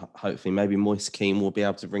 and hopefully maybe Moise Kean will be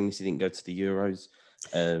able to bring this. He didn't go to the Euros.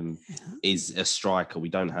 Is a striker. We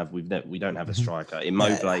don't have a striker.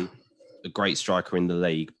 Immobile, a great striker in the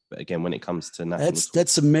league, but again, when it comes to national,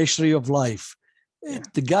 that's a mystery of life. Yeah.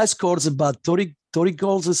 The guy scores about 30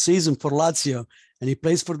 goals a season for Lazio, and he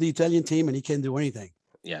plays for the Italian team, and he can't do anything.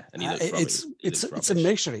 Yeah, and he looks it's a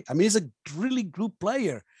mystery. I mean, he's a really good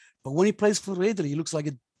player, but when he plays for Italy, he looks like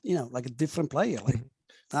a different player.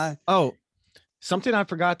 Something I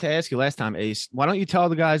forgot to ask you last time, Ace. Why don't you tell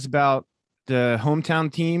the guys about the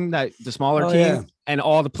hometown team, the smaller team, and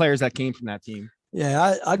all the players that came from that team?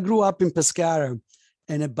 Yeah, I grew up in Pescara,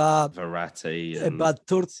 and about Verratti,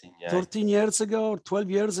 13 years ago,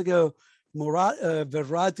 12 years ago,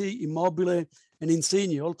 Verratti, Immobile, and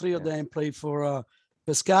Insigne, all three of them played for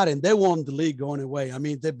Pescara, and they won the league going away. I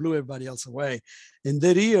mean, they blew everybody else away. And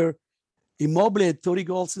that year, Immobile had 30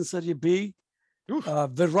 goals in Serie B.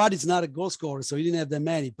 Verratti is not a goal scorer, so he didn't have that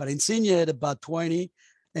many. But Insigne had about 20.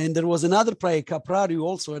 And there was another player, Caprari, who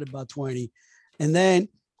also had about 20. And then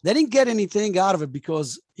they didn't get anything out of it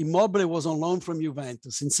because Immobile was on loan from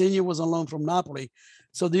Juventus. Insigne was on loan from Napoli.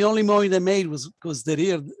 So the only money they made was because that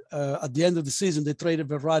year, at the end of the season, they traded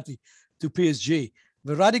Verratti to PSG.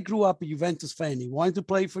 Verratti grew up a Juventus fan. He wanted to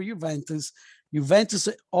play for Juventus. Juventus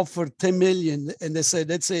offered 10 million, and they said,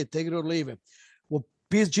 that's it, take it or leave it. Well,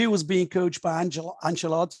 PSG was being coached by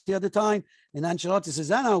Ancelotti at the time, and Ancelotti says,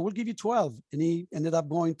 no, we'll give you 12. And he ended up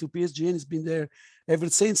going to PSG, and he's been there ever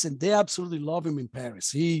since, and they absolutely love him in Paris.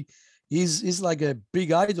 He's like a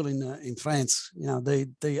big idol in France. You know,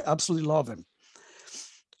 they absolutely love him.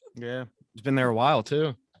 Yeah, he's been there a while,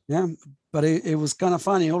 too. Yeah, but it was kind of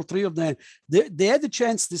funny. All three of them, they had the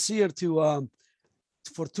chance this year to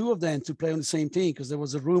for two of them to play on the same team because there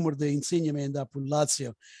was a rumor that Insigne may end up with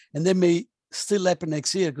Lazio, and that may still happen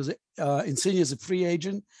next year because Insigne is a free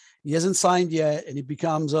agent. He hasn't signed yet, and he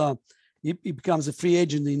becomes a free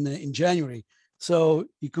agent in January. So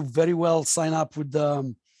he could very well sign up with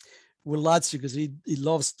Lazio because he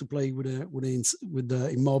loves to play with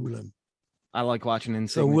Immobile. I like watching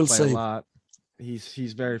Insigne play a lot.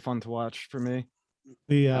 He's very fun to watch for me.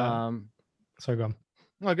 Sorry, go on.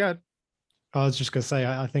 Oh, good. I was just going to say,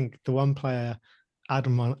 I think the one player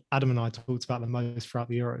Adam and I talked about the most throughout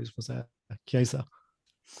the Euros was Chiesa.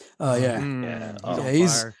 Oh yeah,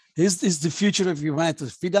 he's the future of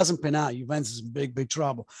Juventus. If he doesn't pan out, Juventus is in big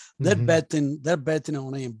trouble. They're betting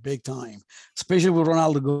on him big time, especially with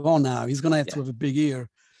Ronaldo gone now. He's going to have to have a big year,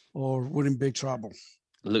 or we're in big trouble.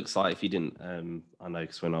 Looks like if he didn't, I know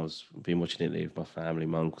because when I was been watching Italy with my family,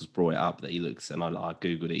 my uncles brought it up that he looks, and I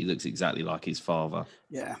googled it. He looks exactly like his father.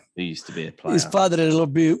 Yeah, who used to be a player. His father had a little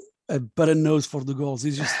bit a better nose for the goals.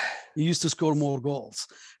 He used to score more goals,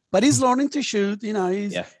 but he's learning to shoot. You know,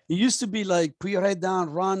 he used to be like put your head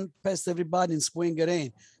down, run past everybody, and swing it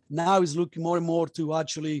in. Now he's looking more and more to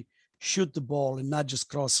actually shoot the ball and not just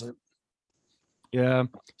cross it. Yeah.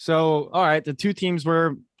 So, all right, the two teams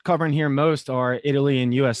we're covering here most are Italy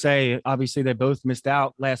and USA. Obviously, they both missed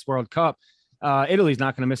out last World Cup. Italy's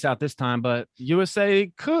not going to miss out this time, but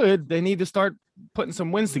USA could. They need to start putting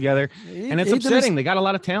some wins together, and it's upsetting. They got a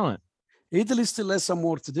lot of talent. Italy still has some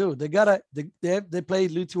more to do. They played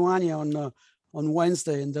Lithuania on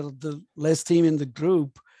Wednesday, and they're the last team in the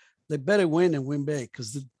group. They better win and win big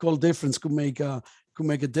because the goal difference could make could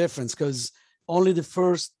make a difference, because only the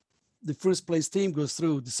first place team goes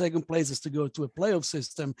through. The second place is to go to a playoff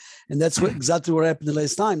system, and that's exactly what happened the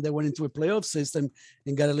last time. They went into a playoff system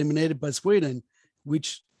and got eliminated by Sweden,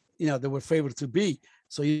 which they were favored to be.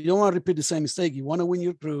 So you don't want to repeat the same mistake. You want to win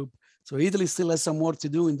your group. So Italy still has some work to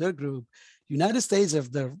do in their group. United States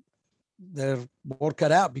have their work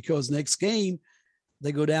cut out, because next game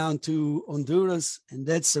they go down to Honduras, and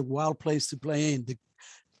that's a wild place to play in.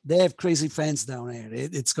 They have crazy fans down there.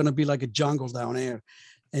 It's going to be like a jungle down there,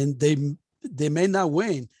 and they may not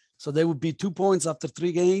win. So they would be 2 points after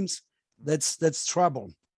 3 games. That's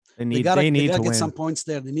trouble. They gotta get win. Some points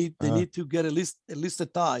there. They need to get at least a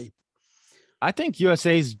tie. I think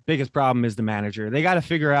USA's biggest problem is the manager. They got to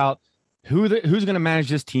figure out who's going to manage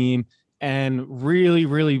this team and really,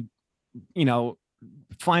 really,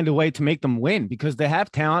 find a way to make them win, because they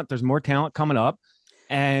have talent. There's more talent coming up,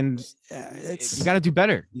 and you got to do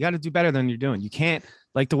better. You got to do better than you're doing. You can't,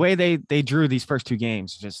 like the way they drew these first 2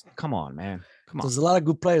 games. Just come on, man. Come on. There's a lot of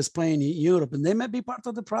good players playing in Europe, and they may be part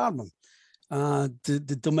of the problem.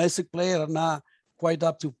 The domestic players are not quite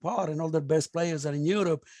up to par, and all their best players are in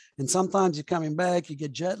Europe. And sometimes you're coming back, you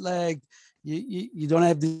get jet lagged. You don't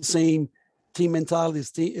have the same team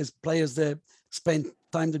mentality as players that spend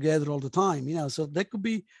time together all the time. So that could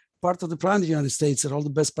be part of the problem in the United States, that all the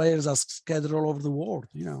best players are scattered all over the world.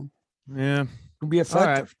 Yeah, could be a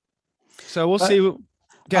factor. Right. So we'll see.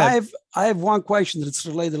 I have one question that's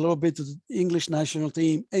related a little bit to the English national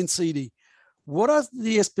team and CD. What are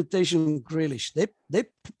the expectations of Grealish? They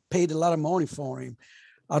paid a lot of money for him.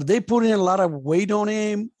 Are they putting a lot of weight on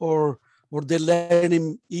him, or they letting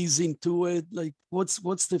him ease into it? Like, what's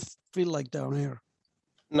the feel like down here?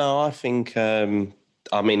 No, I think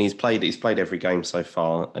he's played every game so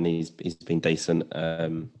far, and he's been decent. I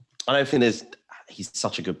don't think he's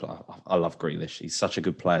such a good player. I love Grealish. He's such a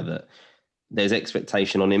good player that there's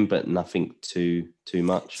expectation on him, but nothing too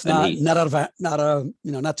much.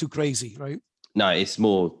 Not too crazy, right? No, it's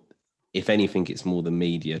more, if anything, it's more the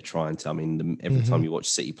media trying to. Every time you watch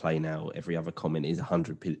City play now, every other comment is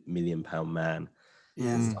 £100 million man,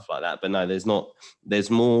 stuff like that. But no, there's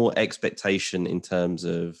more expectation in terms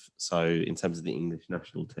of the English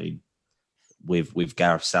national team with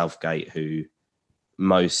Gareth Southgate, who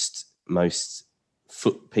most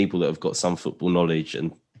people that have got some football knowledge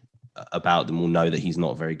and about them will know that he's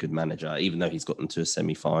not a very good manager, even though he's got them to a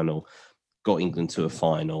semi-final, got England to a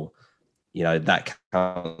final. That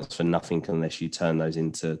counts for nothing unless you turn those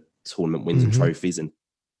into tournament wins and trophies. And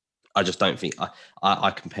I just don't think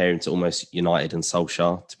I compare him to almost United and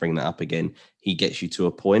Solskjaer, to bring that up again. He gets you to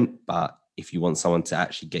a point, but if you want someone to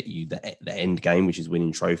actually get you the end game, which is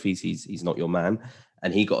winning trophies, he's not your man.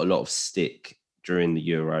 And he got a lot of stick during the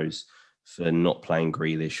Euros for not playing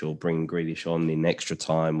Grealish or bringing Grealish on in extra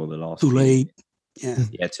time or the last. Too late. Yeah,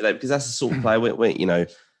 too late, because that's the sort of player where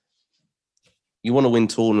you want to win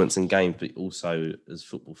tournaments and games, but also as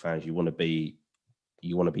football fans, you want to be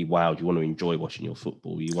wowed. You want to enjoy watching your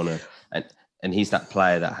football. You want to, and he's that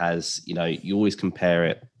player that has, you always compare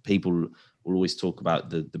it. People will always talk about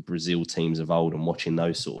the Brazil teams of old and watching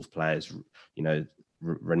those sort of players,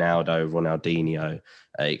 Ronaldo, Ronaldinho,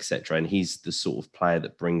 etc. And he's the sort of player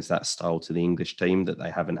that brings that style to the English team that they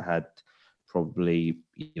haven't had probably,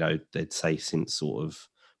 they'd say since sort of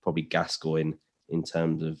probably Gascoigne, in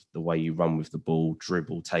terms of the way you run with the ball,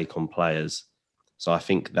 dribble, take on players. So I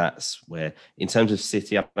think that's where, in terms of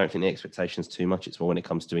City, I don't think the expectation's too much. It's more when it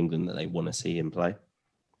comes to England that they want to see him play.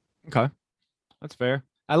 Okay. That's fair.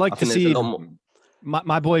 I like to see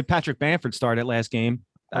my boy Patrick Bamford started last game.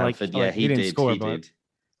 Bamford, he didn't score.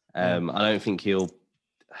 I don't think he'll.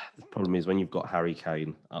 The problem is when you've got Harry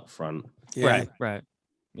Kane up front. Yeah. Right.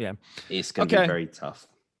 Yeah. It's going to be very tough.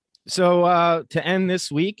 So to end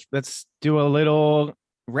this week, let's do a little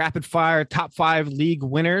rapid fire top 5 league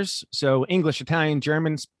winners. So English, Italian,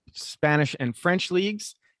 German, Spanish, and French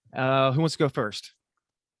leagues. Who wants to go first?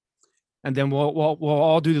 And then we'll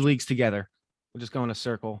all do the leagues together. We'll just go in a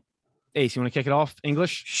circle. Ace, you want to kick it off?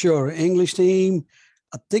 English? Sure. English team.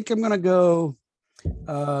 I think I'm going to go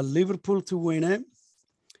Liverpool to win it.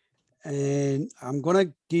 And I'm going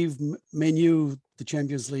to give Man U the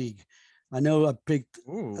Champions League. I know I picked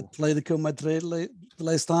Atletico Madrid the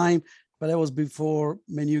last time, but that was before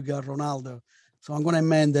Man U got Ronaldo. So I'm going to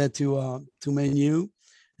amend that to Man U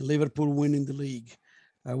and Liverpool winning the league.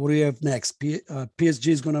 What do you have next? PSG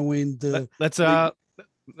is going to win the. Let's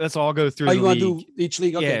all go through. Oh, you want to do each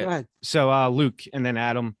league? Okay, go ahead. So Luke and then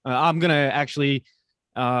Adam. I'm going to actually.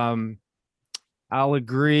 I'll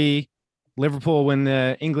agree. Liverpool win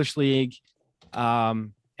the English league.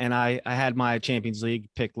 And I had my Champions League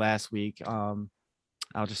pick last week. I'll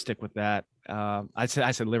just stick with that. I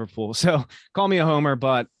said Liverpool. So call me a homer,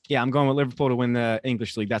 but yeah, I'm going with Liverpool to win the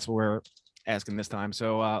English league. That's what we're asking this time.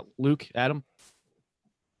 So Luke, Adam.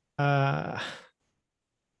 I'm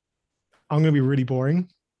going to be really boring.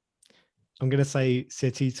 I'm going to say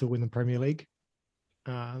City to win the Premier League.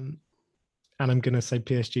 And I'm going to say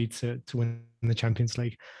PSG to win the Champions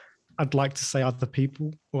League. I'd like to say other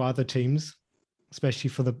people or other teams, especially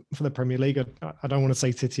for the Premier League. I don't want to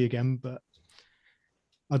say City again, but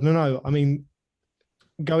I don't know. I mean,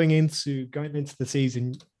 going into the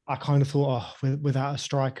season, I kind of thought, without a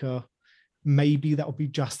striker, maybe that would be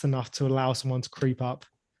just enough to allow someone to creep up.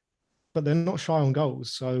 But they're not shy on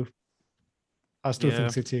goals, so I still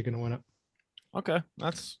think City are going to win it. Okay,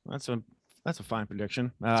 that's a fine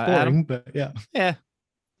prediction. It's boring, Adam? but yeah.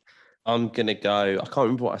 I'm gonna go. I can't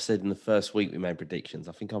remember what I said in the first week we made predictions.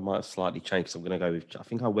 I think I might have slightly changed. So I'm gonna go with. I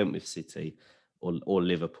think I went with City or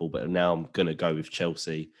Liverpool, but now I'm gonna go with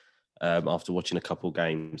Chelsea. After watching a couple of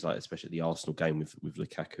games, like especially the Arsenal game with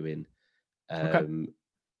Lukaku in,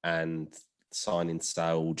 and signing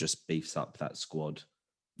Sale just beefs up that squad.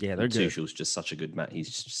 Yeah, they're good. Tuchel's just such a good man. He's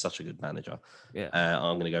just such a good manager. Yeah,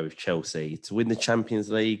 I'm going to go with Chelsea to win the Champions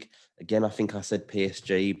League. Again, I think I said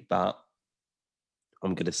PSG, but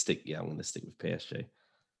I'm going to stick. Yeah, I'm going to stick with PSG.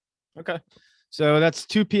 Okay, so that's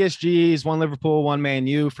 2 PSGs, 1 Liverpool, 1 Man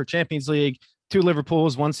U for Champions League. 2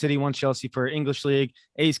 Liverpools, 1 City, 1 Chelsea for English League.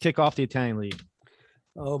 A's kick off the Italian League.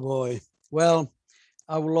 Oh boy. Well,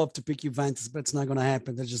 I would love to pick Juventus, but it's not going to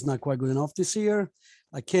happen. They're just not quite good enough this year.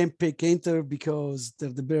 I can't pick Inter because they're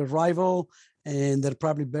the bigger rival and they're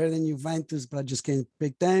probably better than Juventus, but I just can't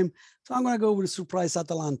pick them. So I'm going to go with a surprise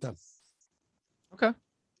Atalanta. Okay.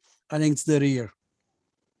 I think it's their year.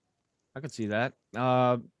 I could see that.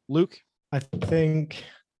 Luke? I think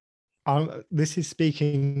this is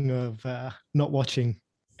speaking of not watching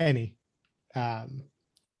any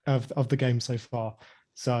of the game so far.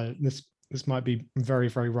 So this might be very,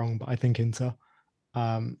 very wrong, but I think Inter.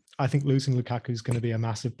 I think losing Lukaku is going to be a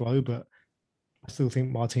massive blow, but I still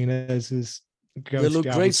think Martinez is going they to look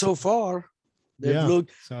great so far. They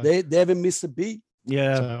haven't missed a beat.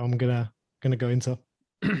 Yeah. So I'm gonna go Inter.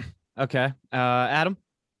 Okay. Adam?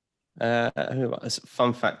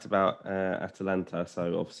 Fun fact about Atalanta.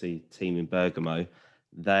 So obviously team in Bergamo,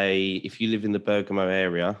 if you live in the Bergamo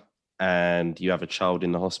area and you have a child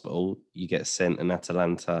in the hospital, you get sent an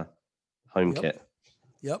Atalanta home kit.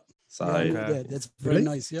 Yep. So that's very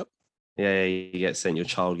nice. Yep. Yeah, you get sent your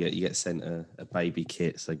child. You get sent a baby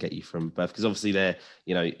kit, so get you from birth. Because obviously,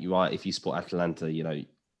 if you support Atalanta,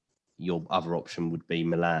 your other option would be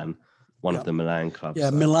Milan, one of the Milan clubs.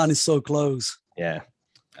 Yeah, so. Milan is so close. Yeah,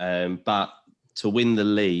 but to win the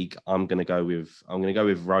league, I'm going to go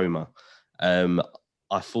with Roma.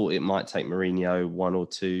 I thought it might take Mourinho 1 or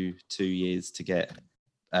 2 years to get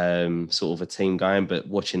sort of a team going, but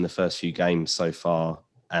watching the first few games so far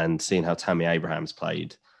and seeing how Tammy Abraham's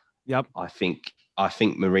played, I think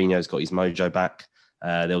Mourinho's got his mojo back.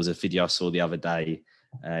 There was a video I saw the other day.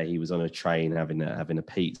 He was on a train having a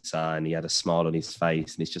pizza, and he had a smile on his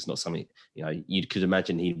face, and it's just not something you could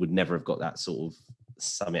imagine. He would never have got that sort of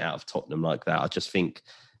something out of Tottenham like that. I just think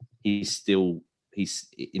he's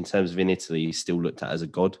in terms of in Italy, he's still looked at as a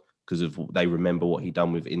god because of they remember what he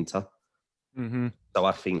done with Inter. Mm-hmm. So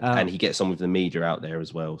I think, and he gets on with the media out there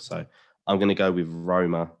as well. So I'm going to go with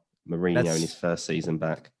Roma, Mourinho in his first season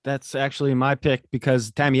back. That's actually my pick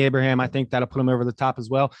because Tammy Abraham, I think that'll put him over the top as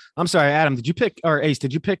well. I'm sorry, Adam, did you pick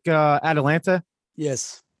Atalanta?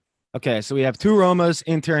 Yes. Okay, so we have 2 Romas,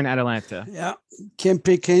 Inter and Atalanta. Yeah, can't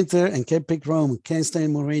pick Inter and can't pick Roma. Can't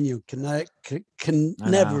stand Mourinho. Can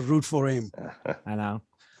never root for him. I know.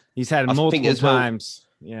 He's had multiple times.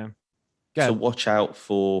 Yeah. So watch out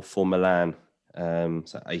for Milan.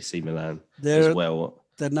 So AC Milan as well.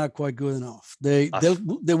 They're not quite good enough. They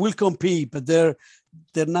will compete, but they're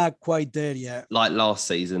not quite there yet. Like last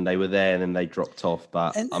season, they were there and then they dropped off.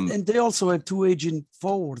 But and they also have 2 aging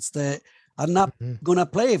forwards that are not going to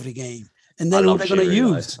play every game. And then who they're going to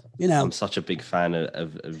use? I'm such a big fan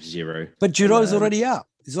of Giroud. But Giroud is already out.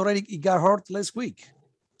 He got hurt last week.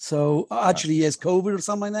 So actually he has COVID or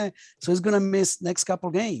something like that. So he's going to miss next couple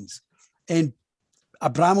of games. And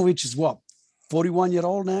Abramovich is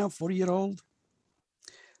 41-year-old now, 40-year-old.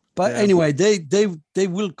 But anyway, they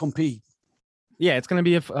will compete. Yeah, it's going to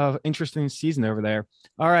be an interesting season over there.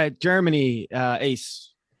 All right, Germany, Ace.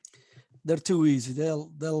 They're too easy.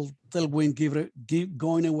 They'll win,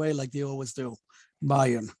 going away like they always do.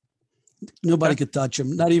 Bayern. Nobody could touch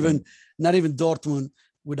them. Not even Dortmund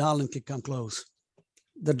with Haaland could come close.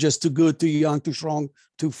 They're just too good, too young, too strong,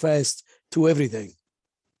 too fast, too everything.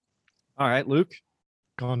 All right, Luke.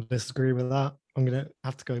 Can't disagree with that. I'm gonna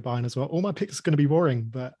have to go Bayern as well. All my picks are going to be boring,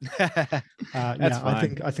 but That's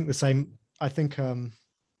fine. I think the same. I think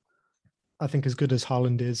as good as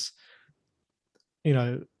Haaland is,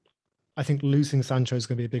 I think losing Sancho is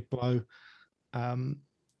going to be a big blow.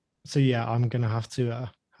 So yeah, I'm going to have to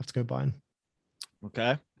go Bayern.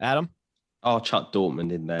 Okay, Adam. I'll chuck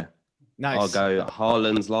Dortmund in there. Nice. I'll go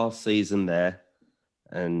Haaland's last season there,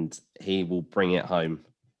 and he will bring it home.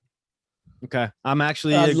 Okay, I'm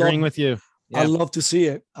actually agreeing with you. Yeah. I'd love to see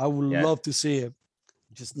it. I would love to see it.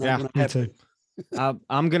 Just not going to happen.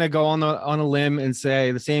 I'm going to go on a limb and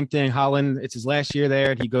say the same thing. Haaland, it's his last year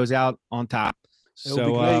there, and he goes out on top.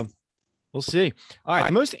 So we'll see. All right,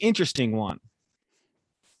 the most interesting one.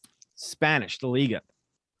 Spanish, La Liga.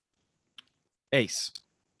 Ace.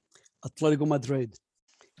 Atletico Madrid,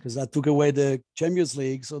 because I took away the Champions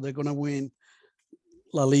League, so they're going to win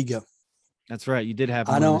La Liga. That's right. You did have.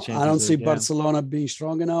 I don't see Barcelona being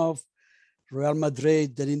strong enough. Real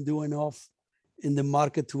Madrid, they didn't do enough in the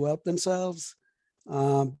market to help themselves.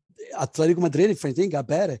 Atletico Madrid, if anything, got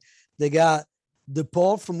better. They got De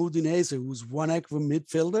Paul from Udinese, who's one heck of a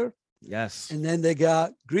midfielder. Yes. And then they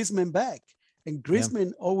got Griezmann back, and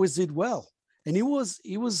Griezmann always did well. And he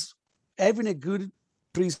was having a good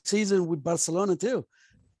preseason with Barcelona too.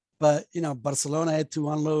 But Barcelona had to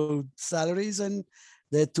unload salaries, and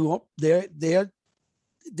they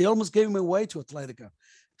almost gave him away to Atletico.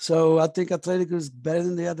 So I think Atletico is better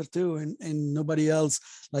than the other two, and nobody else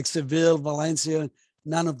like Seville, Valencia,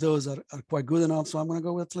 none of those are quite good enough. So I'm going to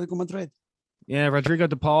go with Atletico Madrid. Yeah, Rodrigo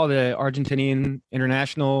De Paul, the Argentinian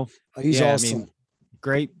international. He's awesome.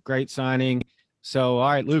 Great signing. So, all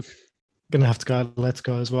right, Luke. Going to have to go. Let's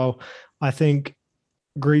go as well. I think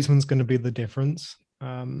Griezmann's going to be the difference.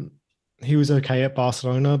 He was okay at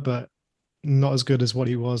Barcelona, but not as good as what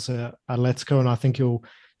he was at Atletico. And I think he'll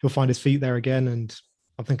find his feet there again, and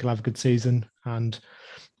I think he'll have a good season. And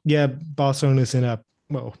yeah, Barcelona's in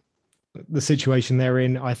the situation they're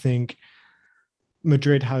in. I think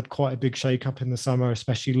Madrid had quite a big shake-up in the summer,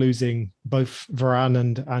 especially losing both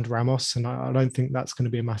Varane and Ramos. And I don't think that's going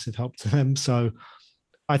to be a massive help to them. So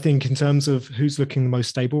I think in terms of who's looking the most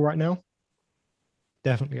stable right now,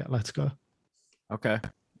 definitely Atletico. Okay.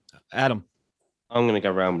 Adam. I'm going to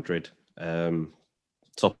go Real Madrid.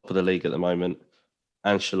 Top of the league at the moment.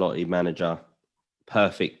 Ancelotti, manager,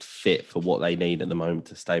 perfect fit for what they need at the moment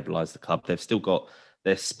to stabilise the club. They've still got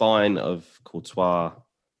their spine of Courtois,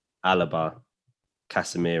 Alaba,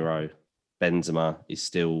 Casemiro, Benzema is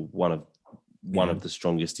still one of the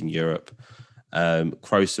strongest in Europe.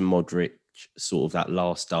 Kroos and Modric, sort of that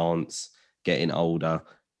last dance, getting older.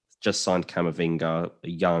 Just signed Camavinga, a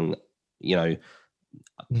young,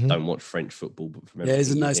 don't watch French football, but from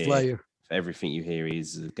he's a nice player. For everything you hear,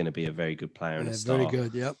 he's going to be a very good player and a star. Very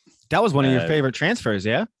good. Yep. That was one of your favorite transfers,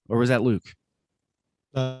 yeah? Or was that Luke?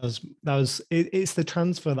 It's the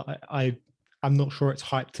transfer that I'm not sure it's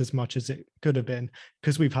hyped as much as it could have been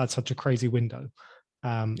because we've had such a crazy window.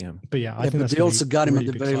 But yeah, I think they also got him at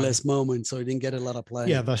the very last moment, so he didn't get a lot of play.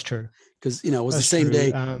 Yeah, that's true. Because it was the same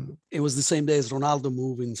day. It was the same day as Ronaldo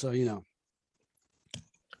moving, so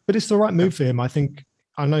But it's the right move for him.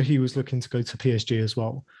 I know he was looking to go to PSG as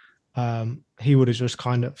well. He would have just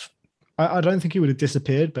kind of. I don't think he would have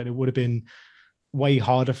disappeared, but it would have been way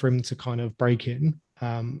harder for him to kind of break in.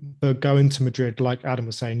 But going to Madrid, like Adam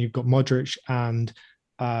was saying, you've got Modric and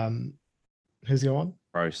who's the other one?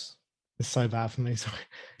 Kroos. It's so bad for me. Sorry.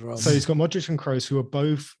 So he's got Modric and Kroos, who are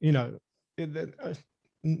both, they're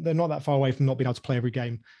not that far away from not being able to play every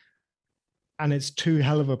game. And it's two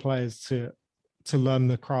hell of a players to learn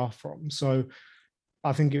the craft from. So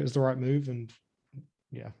I think it was the right move. And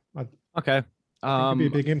yeah. Okay. It could be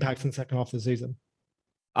a big impact in the second half of the season.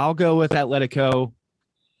 I'll go with Atletico.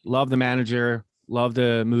 Love the manager. Love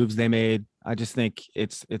the moves they made. I just think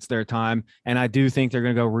it's their time. And I do think they're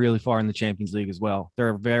going to go really far in the Champions League as well. They're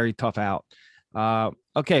a very tough out.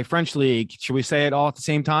 Okay, French League. Should we say it all at the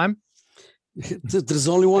same time? There's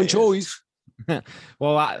only one choice.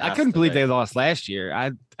 Well, I couldn't believe they lost last year.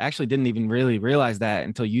 I actually didn't even really realize that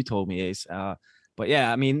until you told me, Ace. But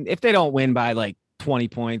yeah, I mean, if they don't win by like 20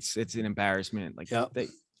 points, it's an embarrassment. Like,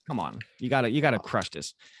 come on, you gotta crush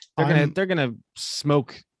this. They're gonna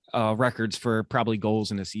smoke records for probably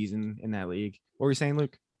goals in a season in that league. What were you saying,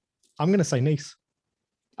 Luke? I'm going to say Nice.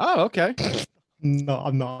 Oh, okay. No,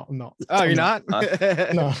 I'm not. Oh, you're not?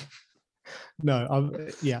 No.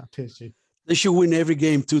 Yeah, PSG. They should win every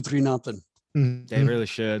game 2-3-0. Mm-hmm. They really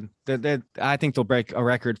should. I think they'll break a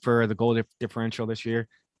record for the goal differential this year.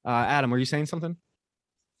 Adam, were you saying something?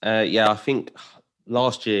 Yeah, I think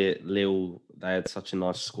last year, Lille, they had such a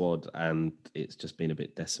nice squad and it's just been a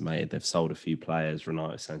bit decimated. They've sold a few players.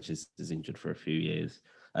 Renato Sanchez is injured for a few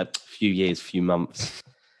months.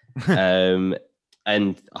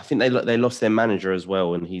 And I think they lost their manager as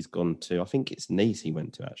well, and he's gone to, I think it's Nice he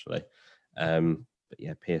went to actually. But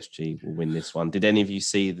yeah, PSG will win this one. Did any of you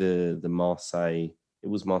see the Marseille? It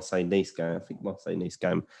was Marseille-Nice game. I think Marseille-Nice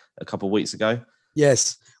game a couple of weeks ago.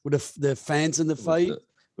 Yes, with the fans in the fight.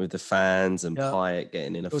 With the fans and Payet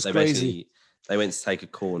getting in. It was crazy. They went to take a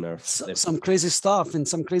corner. Some crazy stuff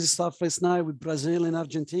last night with Brazil and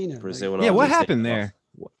Argentina. And Argentina. What happened there?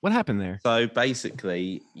 What happened there? So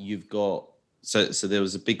basically, you've got so there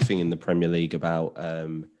was a big thing in the Premier League about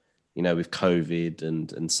with COVID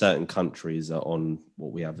and certain countries are on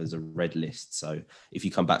what we have as a red list. So if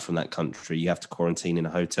you come back from that country, you have to quarantine in a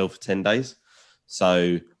hotel for 10 days.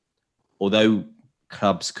 So although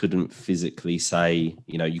clubs couldn't physically say,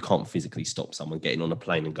 you can't physically stop someone getting on a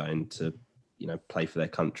plane and going to, play for their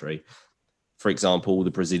country. For example,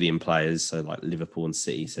 the Brazilian players, so like Liverpool and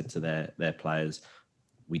City said to their players,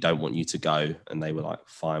 we don't want you to go. And they were like,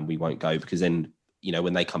 fine, we won't go, because then,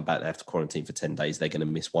 when they come back, they have to quarantine for 10 days. They're going to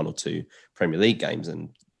miss 1 or 2 Premier League games. And,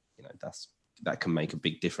 that can make a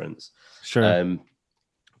big difference. Sure.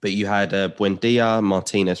 But you had Buendia,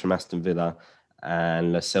 Martinez from Aston Villa,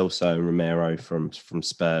 and Lo Celso and Romero from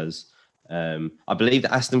Spurs. I believe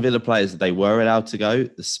the Aston Villa players, they were allowed to go.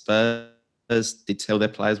 The Spurs did tell their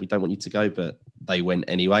players, we don't want you to go, but they went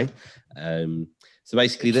anyway. So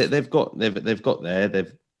basically, they've got there.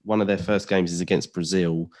 One of their first games is against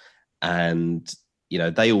Brazil, and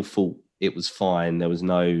they all thought it was fine. There was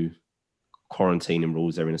no quarantining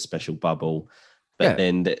rules. They're in a special bubble, but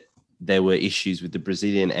then there were issues with the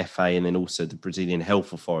Brazilian FA, and then also the Brazilian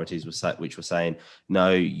health authorities which were saying,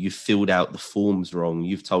 no, you filled out the forms wrong.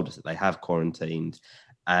 You've told us that they have quarantined,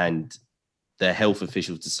 and the health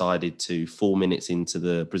officials decided to 4 minutes into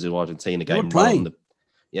the Brazil-Argentina game run the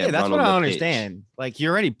that's what I don't understand. Like,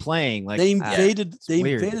 you're already playing. Like, they invaded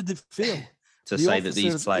the field to say that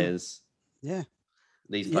these players,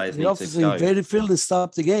 these players need to go. Invaded the field and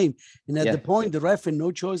stopped the game. And at the point, the ref had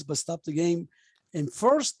no choice but stop the game. And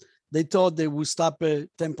first, they thought they would stop it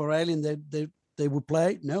temporarily and they would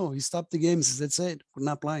play. No, he stopped the game. So that's it. We're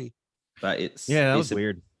not playing. But it's was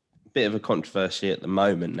weird. Bit of a controversy at the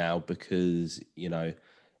moment now, because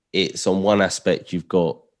it's on one aspect you've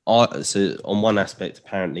got. So on one aspect,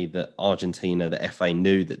 apparently that Argentina, the FA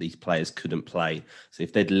knew that these players couldn't play. So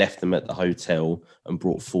if they'd left them at the hotel and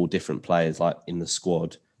brought 4 different players like in the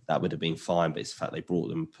squad, that would have been fine. But it's the fact they brought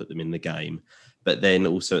them, put them in the game. But then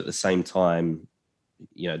also at the same time,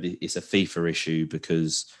 it's a FIFA issue,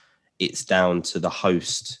 because it's down to the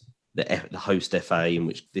host, the host FA, in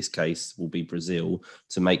which this case will be Brazil,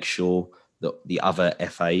 to make sure that the other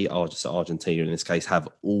FA, Argentina in this case, have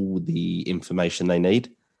all the information they need.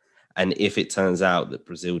 And if it turns out that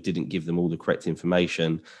Brazil didn't give them all the correct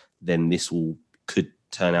information, then this could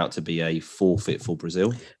turn out to be a forfeit for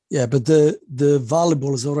Brazil. Yeah, but the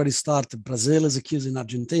volleyball has already started. Brazil is accusing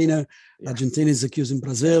Argentina. Yeah. Argentina is accusing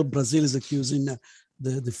Brazil. Brazil is accusing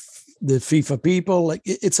the FIFA people. Like,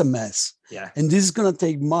 it's a mess. Yeah. And this is going to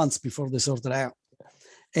take months before they sort it out.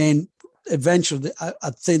 And eventually, I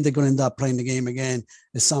think they're going to end up playing the game again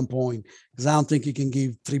at some point, because I don't think you can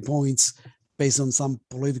give 3 points based on some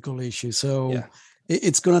political issue. So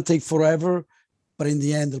it's going to take forever, but in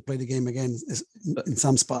the end, they'll play the game again in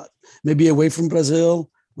some spot. Maybe away from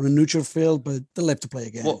Brazil on a neutral field, but they'll have to play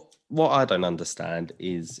again. What I don't understand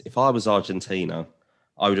is, if I was Argentina,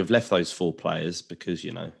 I would have left those 4 players, because,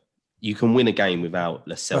 you can win a game without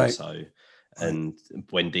Lo Celso and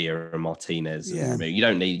Buendia and Martinez. Yeah. And you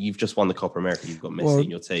don't need, you've just won the Copa America. You've got Messi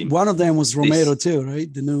in your team. One of them was Romero too, right?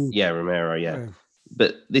 Romero, yeah.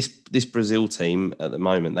 But this Brazil team at the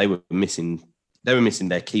moment, they were missing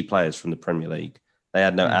their key players from the Premier League. They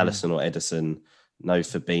had no Alisson or Ederson, no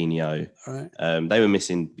Fabinho. Right. They were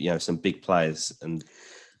missing, some big players, and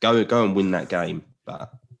go and win that game.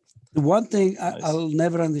 But the one thing I'll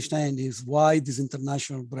never understand is why this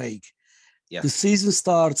international break. Yeah. The season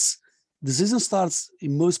starts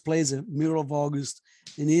in most places in middle of August.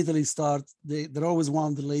 In Italy, they're always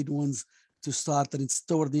one of the late ones to start, and it's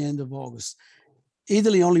toward the end of August.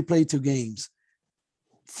 Italy only played 2 games.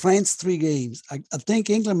 France, 3 games. I think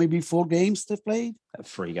England maybe 4 games they played.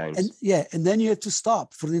 3 games. And then you have to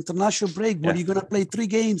stop for the international break. Where you're going to play 3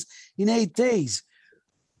 games in 8 days.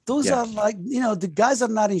 Those are like, the guys are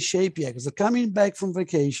not in shape yet, because they're coming back from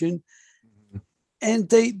vacation, and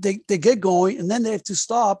they get going, and then they have to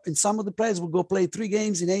stop. And some of the players will go play 3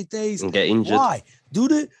 games in 8 days. And get injured. Why? Do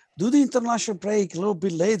do the international break a little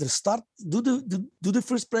bit later. Do the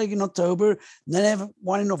first break in October, then have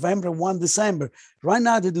one in November, one December. Right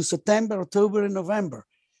now they do September, October, and November.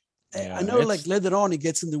 Yeah, I know like later on it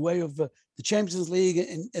gets in the way of the Champions League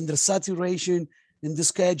and the saturation in the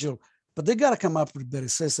schedule, but they got to come up with a better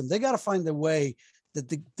system. They got to find a way that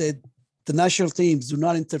the national teams do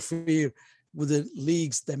not interfere with the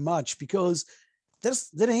leagues that much, because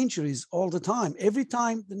there are injuries all the time. Every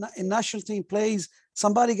time a national team plays,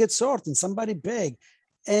 somebody gets hurt and somebody big,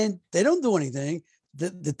 and they don't do anything.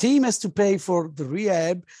 The team has to pay for the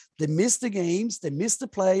rehab. They miss the games, they miss the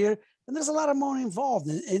player, and there's a lot of money involved,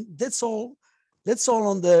 and that's all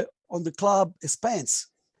on the club expense.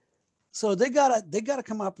 So they gotta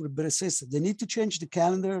come up with a better system. They need to change the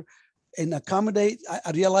calendar and accommodate.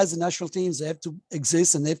 I realize the national teams, they have to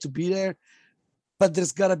exist and they have to be there, but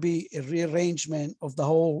there's got to be a rearrangement of the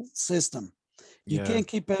whole system. You can't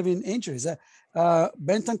keep having injuries.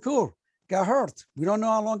 Bentancur got hurt. We don't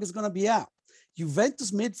know how long it's going to be out.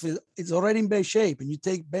 Juventus midfield is already in bad shape, and you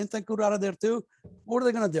take Bentancur out of there too. What are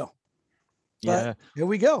they going to do? But here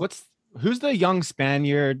we go. Who's the young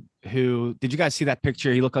Spaniard who, did you guys see that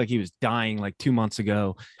picture? He looked like he was dying like 2 months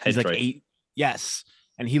ago. He's like 8. Yes.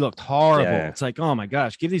 And he looked horrible. Yeah. It's like, oh my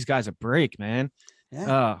gosh, give these guys a break, man.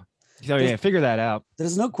 Yeah. Figure that out.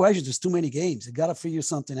 There's no question. There's too many games. They got to figure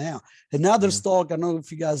something out. And now there's talk. I don't know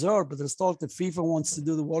if you guys are, but there's talk that FIFA wants to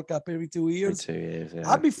do the World Cup every 2 years. 2 years. Yeah.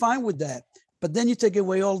 I'd be fine with that. But then you take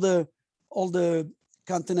away all the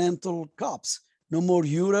continental cups. No more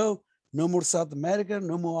Euro. No more South America.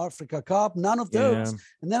 No more Africa Cup. None of those. Yeah.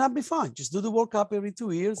 And then I'd be fine. Just do the World Cup every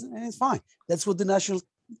 2 years, and it's fine. That's what the national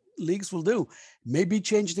leagues will do. Maybe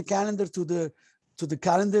change the calendar to the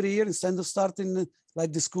calendar year instead of starting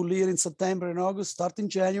like the school year in September and August. Start in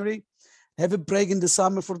January. Have a break in the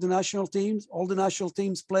summer for the national teams. All the national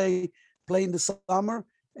teams play in the summer,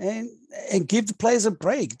 and give the players a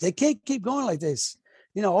break. They can't keep going like this.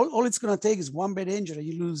 You know, all it's going to take is one bad injury.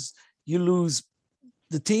 You lose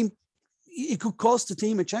the team. It could cost the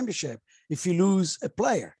team a championship if you lose a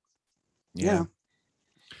player. Yeah.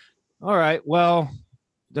 All right. Well,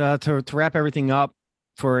 to wrap everything up,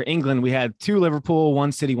 for England, we had 2 Liverpool,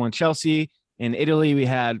 1 City, 1 Chelsea. In Italy, we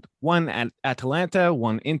had 1 at Atalanta,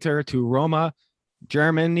 1 Inter, 2 Roma. In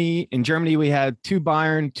Germany, we had 2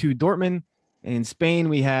 Bayern, 2 Dortmund. In Spain,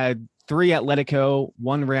 we had 3 Atletico,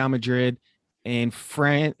 1 Real Madrid. In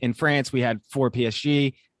France, we had 4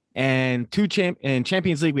 PSG. And in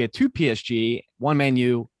Champions League, we had 2 PSG, 1 Man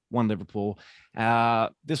U, 1 Liverpool.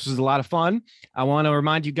 This was a lot of fun. I want to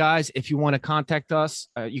remind you guys, if you want to contact us,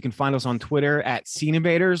 you can find us on Twitter at Scene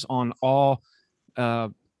Invaders on all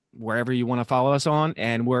wherever you want to follow us on.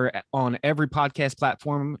 And we're on every podcast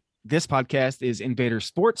platform. This podcast is Invader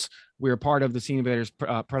Sports. We're part of the Scene Invaders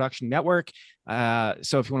production network.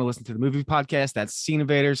 So if you want to listen to the movie podcast, that's Scene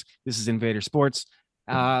Invaders. This is Invader Sports.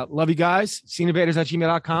 Love you guys.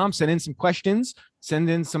 sceneinvaders@gmail.com. Send in some questions. Send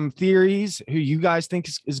in some theories who you guys think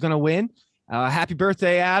is going to win. Happy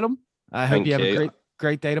birthday, Adam. I hope you have a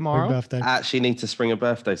great day tomorrow. I actually need to spring a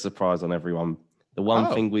birthday surprise on everyone. The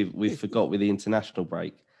one thing we forgot with the international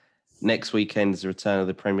break. Next weekend is the return of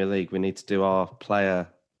the Premier League. We need to do our player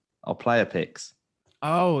picks.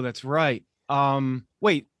 Oh, that's right.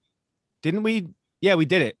 Wait, didn't we? Yeah, we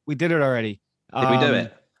did it. We did it already. Did we do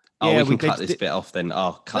it? Oh, yeah, we can cut this bit off then.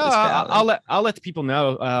 I'll cut this bit out. Then. I'll let the people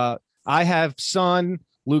know. I have Son,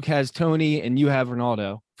 Luke has Tony, and you have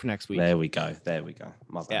Ronaldo for next week. There we go.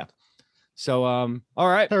 My bad. Yeah. So, all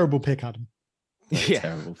right. Terrible pick, Adam. Yeah,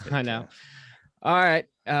 terrible pick, I know. Yeah. All right.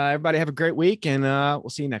 Everybody have a great week, and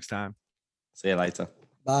we'll see you next time. See you later.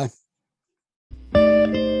 Bye.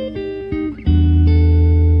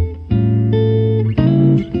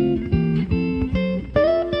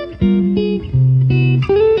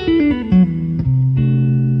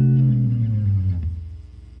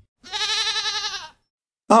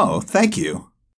 Oh, thank you.